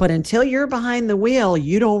 But until you're behind the wheel,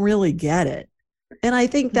 you don't really get it. And I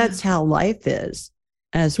think that's how life is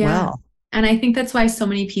as well. And I think that's why so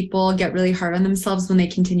many people get really hard on themselves when they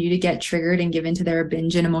continue to get triggered and give into their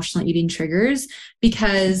binge and emotional eating triggers,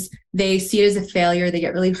 because they see it as a failure. They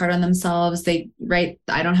get really hard on themselves. I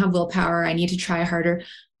don't have willpower. I need to try harder.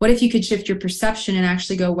 What if you could shift your perception and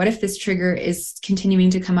actually go, what if this trigger is continuing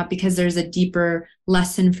to come up because there's a deeper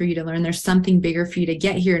lesson for you to learn? There's something bigger for you to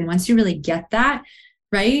get here. And once you really get that,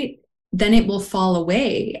 right, then it will fall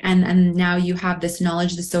away. And now you have this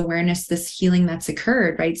knowledge, this awareness, this healing that's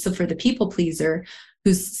occurred, right? So for the people pleaser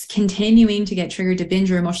who's continuing to get triggered to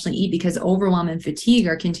binge or emotionally eat because overwhelm and fatigue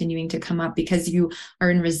are continuing to come up because you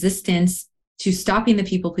are in resistance to stopping the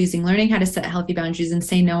people pleasing, learning how to set healthy boundaries and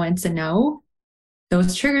say no, and to no,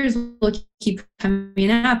 those triggers will keep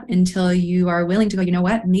coming up until you are willing to go, you know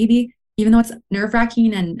what, maybe even though it's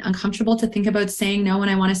nerve-wracking and uncomfortable to think about saying no when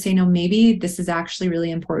I want to say no, maybe this is actually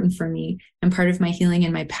really important for me and part of my healing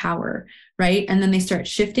and my power, right? And then they start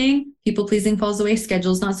shifting, people-pleasing falls away,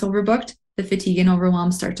 schedule's not so overbooked, the fatigue and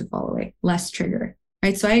overwhelm start to fall away, less trigger,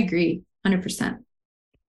 right? So I agree, 100%.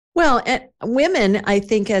 Well, women, I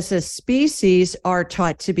think as a species are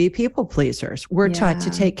taught to be people pleasers. We're taught to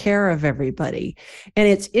take care of everybody. And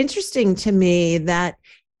it's interesting to me that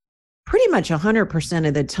pretty much 100%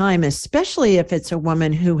 of the time, especially if it's a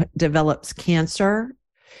woman who develops cancer,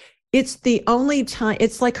 it's the only time,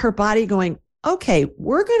 it's like her body going, okay,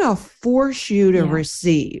 we're going to force you to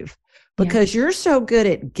receive because you're so good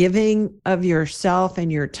at giving of yourself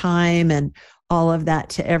and your time and all of that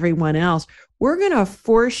to everyone else. We're going to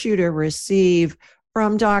force you to receive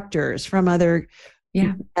from doctors, from other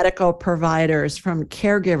medical providers, from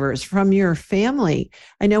caregivers, from your family.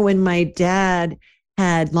 I know when my dad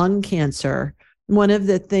had lung cancer, one of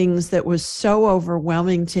the things that was so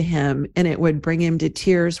overwhelming to him and it would bring him to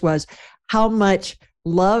tears was how much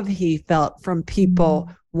love he felt from people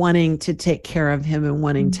wanting to take care of him and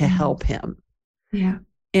wanting to help him. Yeah.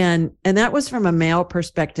 And that was from a male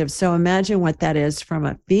perspective. So imagine what that is from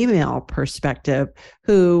a female perspective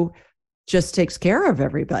who just takes care of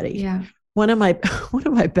everybody. Yeah. One of my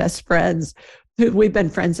best friends, who we've been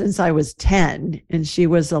friends since I was 10 and she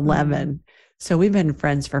was 11. So we've been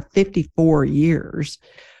friends for 54 years.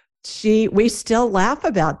 We still laugh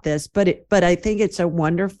about this, but I think it's a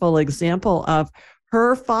wonderful example of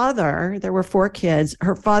her father. There were 4 kids.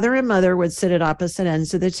 Her father and mother would sit at opposite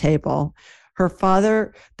ends of the table. Her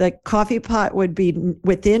father, the coffee pot would be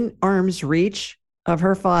within arm's reach of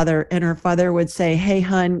her father, and her father would say, "Hey,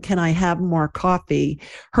 hun, can I have more coffee?"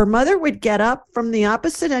 Her mother would get up from the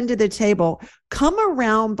opposite end of the table, come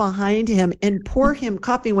around behind him and pour him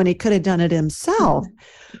coffee when he could have done it himself.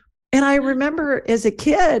 And I remember as a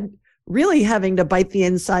kid really having to bite the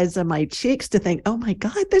insides of my cheeks to think, oh my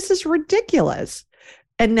God, this is ridiculous.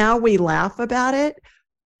 And now we laugh about it.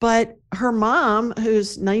 But her mom,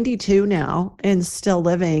 who's 92 now and still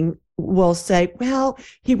living, will say, well,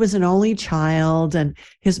 he was an only child and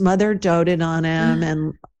his mother doted on him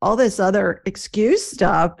and all this other excuse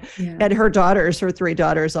stuff. Yeah. And her 3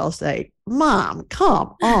 daughters all say, Mom,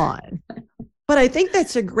 come on. But I think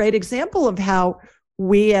that's a great example of how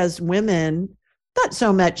we as women, not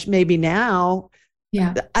so much maybe now.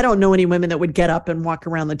 Yeah. I don't know any women that would get up and walk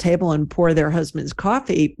around the table and pour their husband's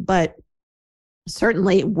coffee, but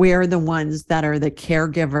certainly we're the ones that are the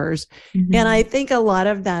caregivers. Mm-hmm. And I think a lot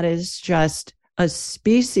of that is just a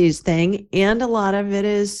species thing. And a lot of it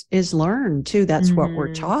is learned too. That's what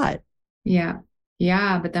we're taught. Yeah.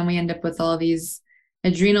 Yeah. But then we end up with all these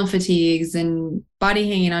adrenal fatigues and body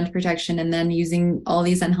hanging on to protection, and then using all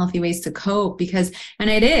these unhealthy ways to cope and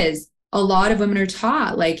it is a lot of women are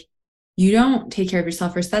taught, like, you don't take care of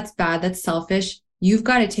yourself first. That's bad. That's selfish. You've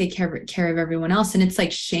got to take care of everyone else. And it's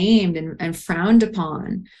like shamed and frowned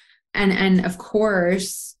upon. And of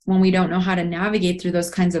course, when we don't know how to navigate through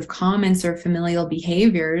those kinds of comments or familial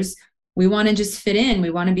behaviors, we want to just fit in.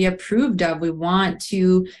 We want to be approved of. We want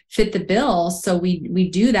to fit the bill. So we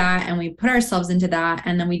do that and we put ourselves into that.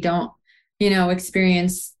 And then we don't,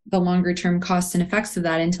 experience the longer term costs and effects of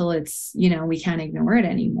that until it's, we can't ignore it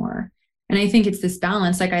anymore. And I think it's this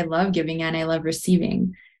balance. Like, I love giving and I love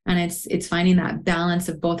receiving. And it's finding that balance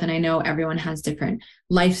of both. And I know everyone has different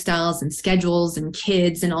lifestyles and schedules and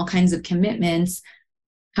kids and all kinds of commitments.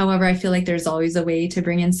 However, I feel like there's always a way to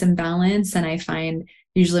bring in some balance. And I find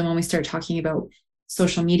usually when we start talking about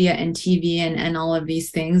social media and TV and all of these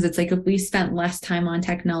things, it's like if we spent less time on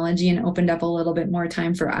technology and opened up a little bit more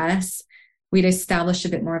time for us, we'd establish a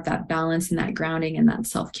bit more of that balance and that grounding and that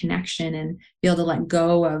self-connection, and be able to let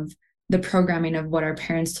go of the programming of what our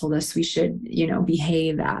parents told us we should,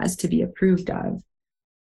 behave as to be approved of.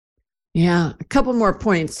 Yeah. A couple more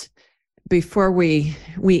points before we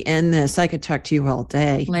end this. I could talk to you all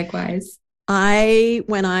day. Likewise.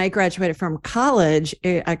 When I graduated from college,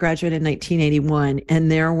 I graduated in 1981,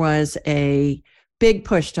 and there was a big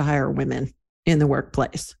push to hire women in the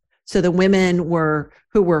workplace. So the women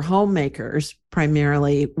who were homemakers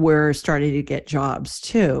primarily were starting to get jobs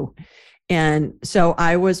too. And so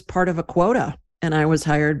I was part of a quota, and I was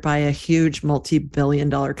hired by a huge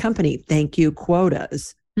multi-billion-dollar company. Thank you,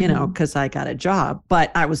 quotas, because I got a job.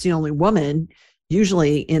 But I was the only woman,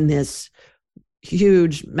 usually in this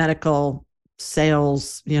huge medical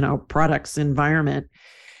sales, products environment.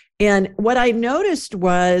 And what I noticed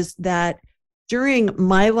was that during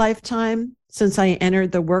my lifetime, since I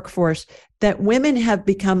entered the workforce, that women have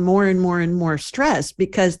become more and more and more stressed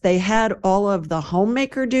because they had all of the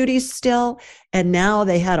homemaker duties still. And now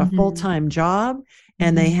they had a full-time job,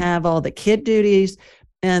 and they have all the kid duties,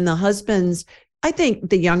 and the husbands. I think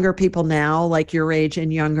the younger people now, like your age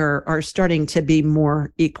and younger, are starting to be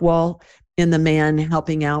more equal in the man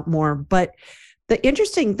helping out more. But the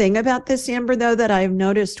interesting thing about this, Amber, though, that I've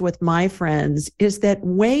noticed with my friends is that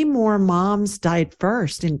way more moms died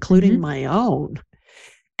first, including my own.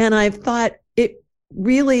 And I've thought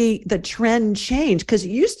the trend changed, because it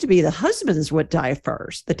used to be the husbands would die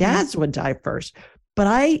first, the dads would die first. But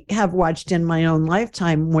I have watched in my own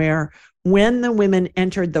lifetime where when the women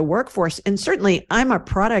entered the workforce, and certainly I'm a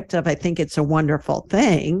product of, I think it's a wonderful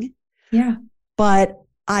thing. Yeah. But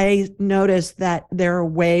I noticed that there are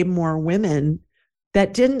way more women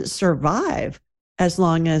that didn't survive as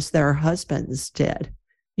long as their husbands did.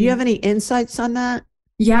 Do you have any insights on that?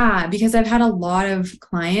 Yeah, because I've had a lot of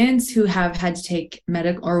clients who have had to take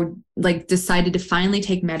medical, or like decided to finally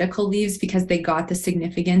take medical leaves because they got the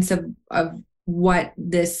significance of what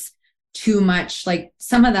this too much, like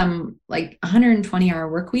some of them, like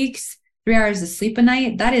 120-hour work weeks, 3 hours of sleep a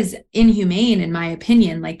night, that is inhumane in my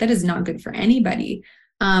opinion. Like, that is not good for anybody.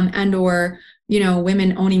 Or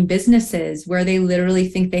women owning businesses where they literally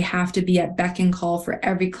think they have to be at beck and call for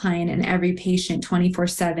every client and every patient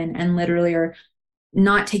 24/7, and literally are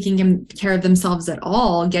not taking care of themselves at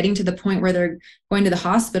all, getting to the point where they're going to the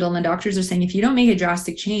hospital and the doctors are saying, if you don't make a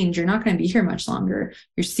drastic change, you're not going to be here much longer.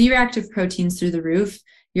 Your C-reactive protein's through the roof.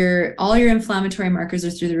 All your inflammatory markers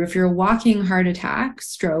are through the roof. You're a walking heart attack,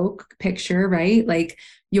 stroke picture, right? Like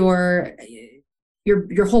your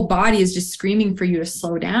whole body is just screaming for you to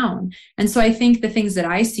slow down. And so I think the things that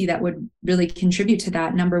I see that would really contribute to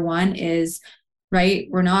that, number one is, right,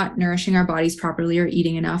 we're not nourishing our bodies properly or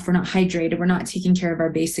eating enough. We're not hydrated. We're not taking care of our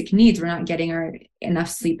basic needs. We're not getting our enough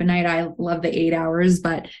sleep a night. I love the 8 hours,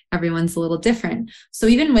 but everyone's a little different. So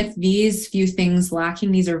even with these few things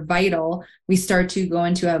lacking, these are vital. We start to go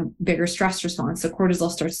into a bigger stress response. The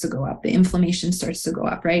cortisol starts to go up. The inflammation starts to go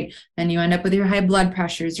up, right? Then you end up with your high blood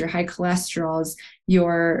pressures, your high cholesterols,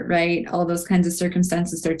 all those kinds of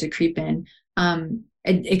circumstances start to creep in.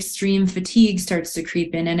 extreme fatigue starts to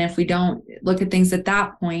creep in. And if we don't look at things at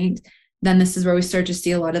that point, then this is where we start to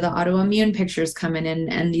see a lot of the autoimmune pictures coming in,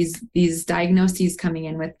 and these diagnoses coming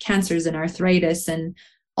in with cancers and arthritis and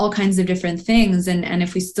all kinds of different things. And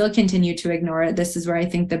if we still continue to ignore it, this is where I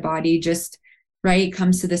think the body just, right,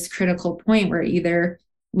 comes to this critical point where either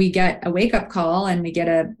we get a wake-up call and we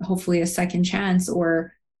get hopefully a second chance,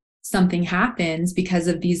 or something happens because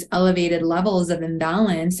of these elevated levels of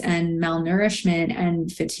imbalance and malnourishment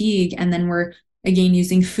and fatigue. And then we're again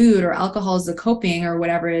using food or alcohol as a coping or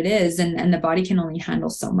whatever it is. And the body can only handle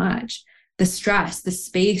so much. The stress, the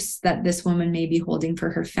space that this woman may be holding for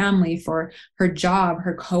her family, for her job,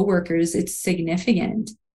 her coworkers, it's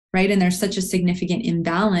significant, right? And there's such a significant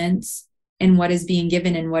imbalance in what is being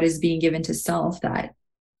given and what is being given to self that,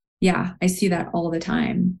 yeah, I see that all the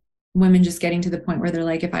time. Women just getting to the point where they're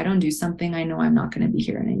like, if I don't do something, I know I'm not going to be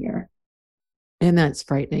here in a year. And that's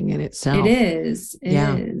frightening in itself. It is. It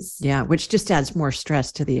is. Yeah. Which just adds more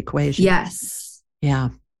stress to the equation. Yes. Yeah.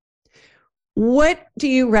 What do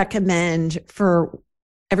you recommend for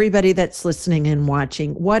everybody that's listening and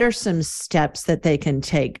watching? What are some steps that they can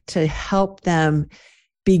take to help them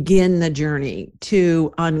begin the journey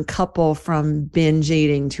to uncouple from binge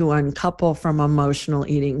eating, to uncouple from emotional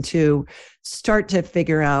eating, to start to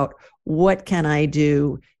figure out what can I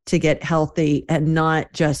do to get healthy and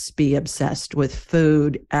not just be obsessed with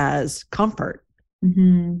food as comfort?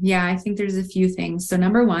 Mm-hmm. Yeah, I think there's a few things. So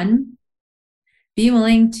number one, be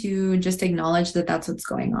willing to just acknowledge that that's what's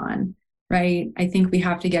going on, right? I think we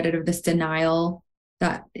have to get out of this denial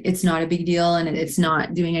that it's not a big deal and it's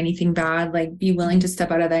not doing anything bad. Like, be willing to step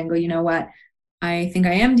out of that and go, you know what? I think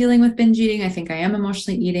I am dealing with binge eating. I think I am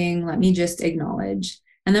emotionally eating. Let me just acknowledge.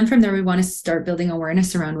 And then from there, we want to start building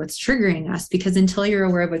awareness around what's triggering us, because until you're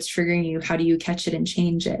aware of what's triggering you, how do you catch it and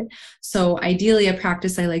change it? So ideally, a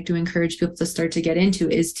practice I like to encourage people to start to get into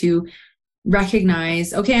is to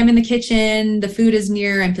recognize, okay, I'm in the kitchen, the food is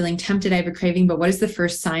near, I'm feeling tempted, I have a craving, but what is the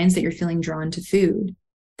first signs that you're feeling drawn to food?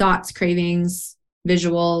 Thoughts, cravings,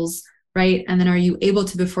 visuals, right? And then are you able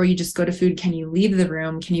to, before you just go to food, can you leave the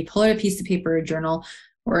room? Can you pull out a piece of paper, a journal,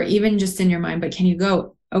 or even just in your mind, but can you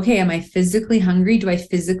go, okay, am I physically hungry? Do I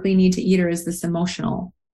physically need to eat, or is this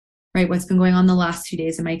emotional, right? What's been going on the last 2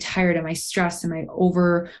 days? Am I tired? Am I stressed? Am I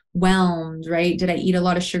overwhelmed, right? Did I eat a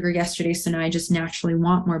lot of sugar yesterday? So now I just naturally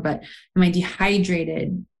want more, but am I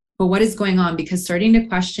dehydrated? But what is going on? Because starting to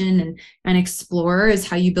question and explore is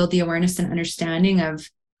how you build the awareness and understanding of,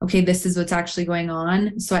 okay, this is what's actually going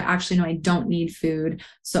on. So I actually know I don't need food.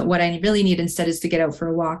 So what I really need instead is to get out for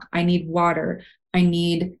a walk. I need water. I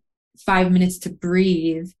need 5 minutes to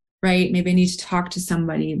breathe, right? Maybe I need to talk to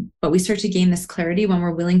somebody. But we start to gain this clarity when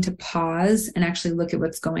we're willing to pause and actually look at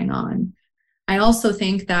what's going on. I also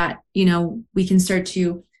think that, we can start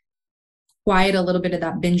to quiet a little bit of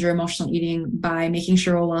that binge or emotional eating by making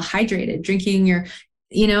sure we're well hydrated, drinking your,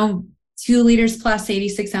 2 liters plus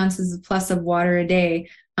 86 ounces plus of water a day,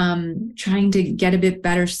 trying to get a bit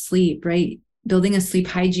better sleep, right? Building a sleep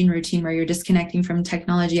hygiene routine where you're disconnecting from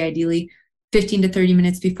technology, ideally 15 to 30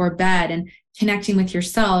 minutes before bed, and connecting with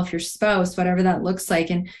yourself, your spouse, whatever that looks like.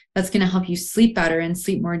 And that's going to help you sleep better and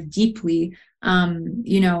sleep more deeply.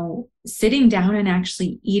 Sitting down and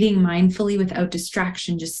actually eating mindfully without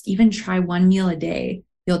distraction, just even try 1 meal a day.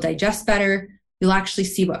 You'll digest better. You'll actually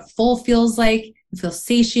see what full feels like. You feel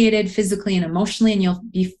satiated physically and emotionally, and you'll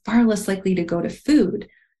be far less likely to go to food,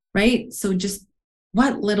 right? So just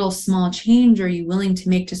what little small change are you willing to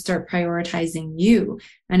make to start prioritizing you?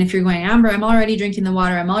 And if you're going, Amber, I'm already drinking the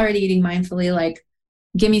water, I'm already eating mindfully, like,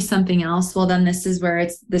 give me something else. Well, then this is where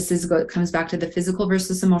it comes back to the physical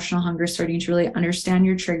versus emotional hunger, starting to really understand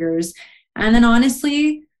your triggers. And then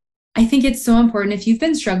honestly, I think it's so important, if you've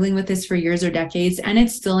been struggling with this for years or decades and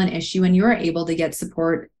it's still an issue and you are able to get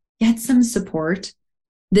support, get some support.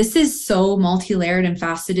 This is so multi-layered and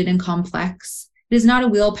faceted and complex. It is not a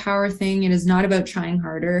willpower thing. It is not about trying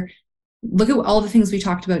harder. Look at all the things we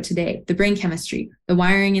talked about today, the brain chemistry, the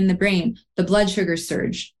wiring in the brain, the blood sugar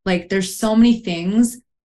surge. Like, there's so many things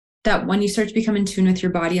that when you start to become in tune with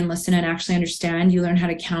your body and listen and actually understand, you learn how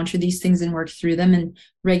to counter these things and work through them and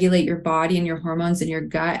regulate your body and your hormones and your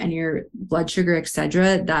gut and your blood sugar,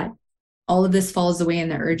 etc., that all of this falls away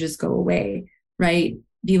and the urges go away, right?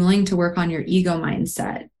 Be willing to work on your ego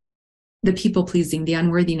mindset, the people pleasing, the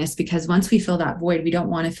unworthiness, because once we fill that void, we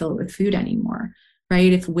don't want to fill it with food anymore,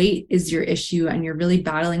 right? If weight is your issue and you're really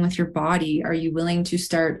battling with your body, are you willing to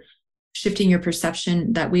start shifting your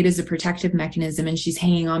perception that weight is a protective mechanism and she's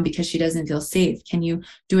hanging on because she doesn't feel safe? Can you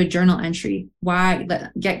do a journal entry?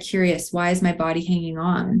 Get curious. Why is my body hanging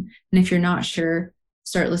on? And if you're not sure,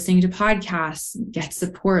 start listening to podcasts, get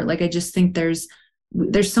support. Like, I just think there's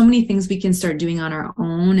there's so many things we can start doing on our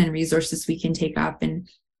own and resources we can take up and,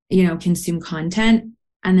 consume content.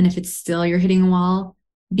 And then if it's still you're hitting a wall,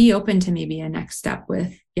 be open to maybe a next step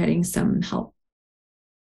with getting some help.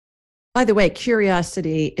 By the way,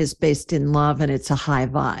 curiosity is based in love and it's a high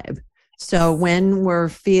vibe. So when we're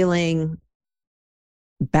feeling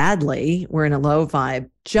badly, we're in a low vibe,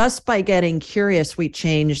 just by getting curious, we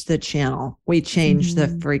change the channel, we change the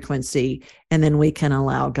frequency, and then we can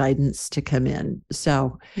allow guidance to come in.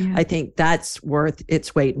 So I think that's worth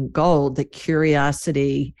its weight in gold. The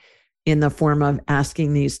curiosity in the form of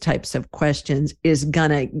asking these types of questions is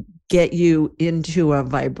going to get you into a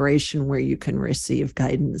vibration where you can receive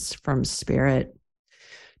guidance from spirit.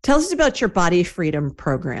 Tell us about your Body Freedom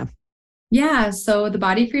program. Yeah. So the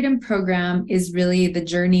Body Freedom program is really the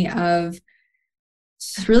journey of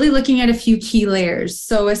really looking at a few key layers.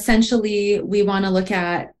 So essentially, we want to look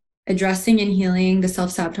at addressing and healing the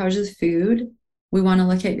self-sabotage of food. We want to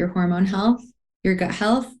look at your hormone health, your gut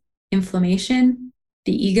health, inflammation,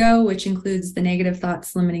 the ego, which includes the negative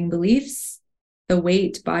thoughts, limiting beliefs, the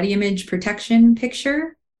weight, body image protection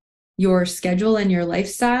picture, your schedule and your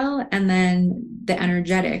lifestyle, and then the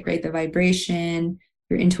energetic, right? The vibration,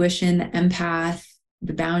 your intuition, the empath,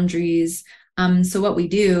 the boundaries. So what we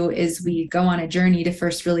do is we go on a journey to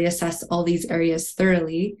first really assess all these areas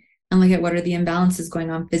thoroughly and look at what are the imbalances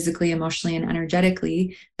going on physically, emotionally, and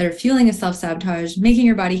energetically that are fueling a self-sabotage, making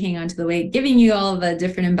your body hang on to the weight, giving you all the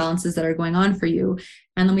different imbalances that are going on for you.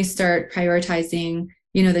 And then we start prioritizing,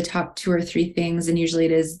 the top 2 or 3 things. And usually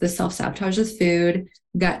it is the self-sabotage with food,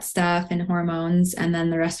 gut stuff, and hormones. And then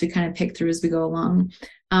the rest we kind of pick through as we go along.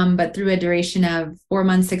 But through a duration of 4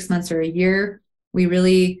 months, 6 months, or a year, we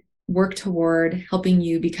really work toward helping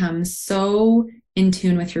you become so in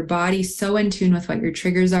tune with your body, so in tune with what your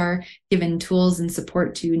triggers are, given tools and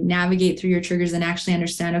support to navigate through your triggers and actually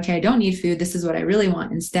understand, okay, I don't need food. This is what I really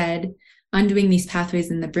want instead. Undoing these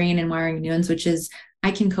pathways in the brain and wiring new ones, which is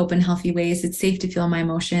I can cope in healthy ways. It's safe to feel my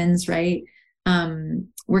emotions, right?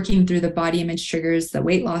 Working through the body image triggers, the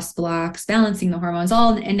weight loss blocks, balancing the hormones,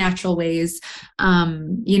 all in natural ways,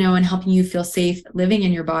 and helping you feel safe living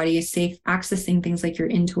in your body, safe accessing things like your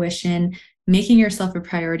intuition, making yourself a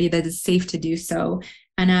priority that is safe to do so.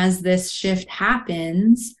 And as this shift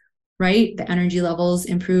happens, right, the energy levels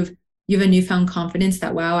improve. You have a newfound confidence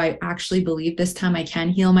that, wow, I actually believe this time I can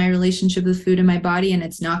heal my relationship with food in my body, and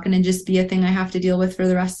it's not going to just be a thing I have to deal with for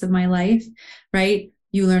the rest of my life, right?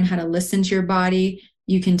 You learn how to listen to your body.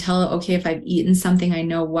 You can tell, okay, if I've eaten something, I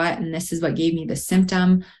know what, and this is what gave me the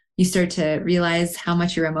symptom. You start to realize how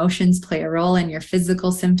much your emotions play a role in your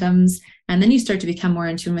physical symptoms. And then you start to become more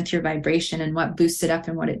in tune with your vibration and what boosts it up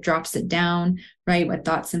and what it drops it down, right? What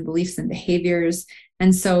thoughts and beliefs and behaviors.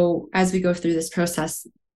 And so as we go through this process,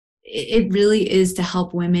 it really is to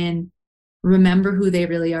help women remember who they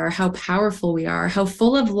really are, how powerful we are, how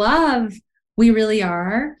full of love we really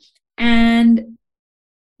are, and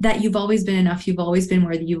that you've always been enough. You've always been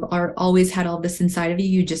worthy. You've always had all this inside of you.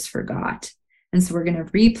 You just forgot. And so we're going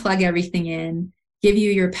to replug everything in, give you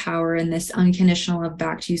your power and this unconditional love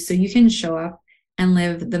back to you so you can show up and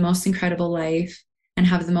live the most incredible life and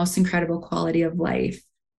have the most incredible quality of life.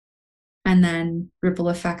 And then ripple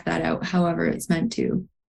effect that out however it's meant to.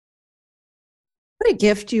 What a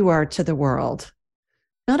gift you are to the world.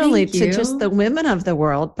 Not only to just the women of the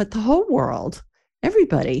world, but the whole world,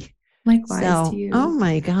 everybody. Likewise to you. Oh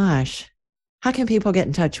my gosh. How can people get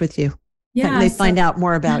in touch with you? Yeah, How can they find out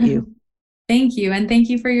more about you? Thank you. And thank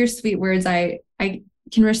you for your sweet words. I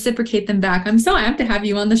can reciprocate them back. I'm so amped to have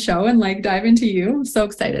you on the show and dive into you. I'm so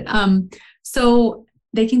excited. So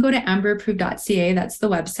they can go to amberapproved.ca. That's the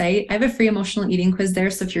website. I have a free emotional eating quiz there.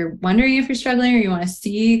 So if you're wondering if you're struggling or you want to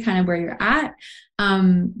see kind of where you're at,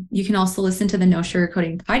 you can also listen to the No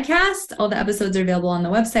Sugarcoating podcast. All the episodes are available on the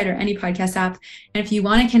website or any podcast app. And if you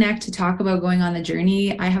want to connect to talk about going on the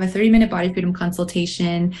journey, I have a 30-minute body freedom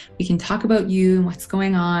consultation. We can talk about you and what's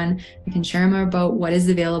going on. We can share more about what is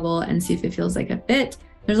available and see if it feels like a fit.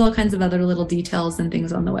 There's all kinds of other little details and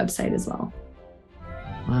things on the website as well.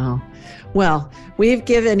 Wow. Well, we've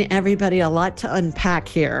given everybody a lot to unpack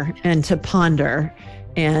here and to ponder.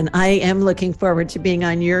 And I am looking forward to being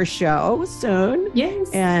on your show soon. Yes.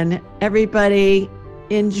 And everybody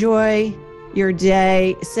enjoy your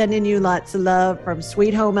day. Sending you lots of love from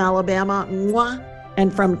Sweet Home, Alabama. Mwah.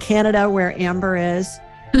 And from Canada, where Amber is.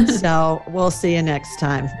 So we'll see you next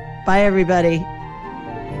time. Bye, everybody.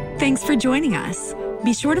 Thanks for joining us.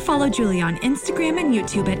 Be sure to follow Julie on Instagram and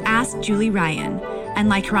YouTube at Ask Julie Ryan and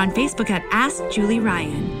like her on Facebook at Ask Julie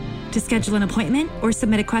Ryan. To schedule an appointment or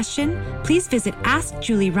submit a question, please visit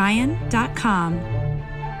AskJulieRyan.com.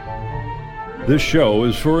 This show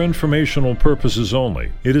is for informational purposes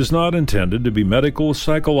only. It is not intended to be medical,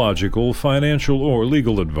 psychological, financial, or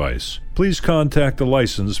legal advice. Please contact a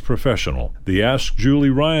licensed professional. The Ask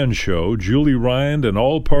Julie Ryan Show, Julie Ryan and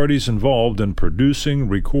all parties involved in producing,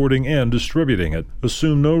 recording, and distributing it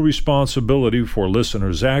assume no responsibility for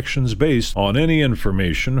listeners' actions based on any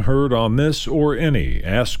information heard on this or any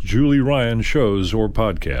Ask Julie Ryan shows or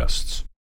podcasts.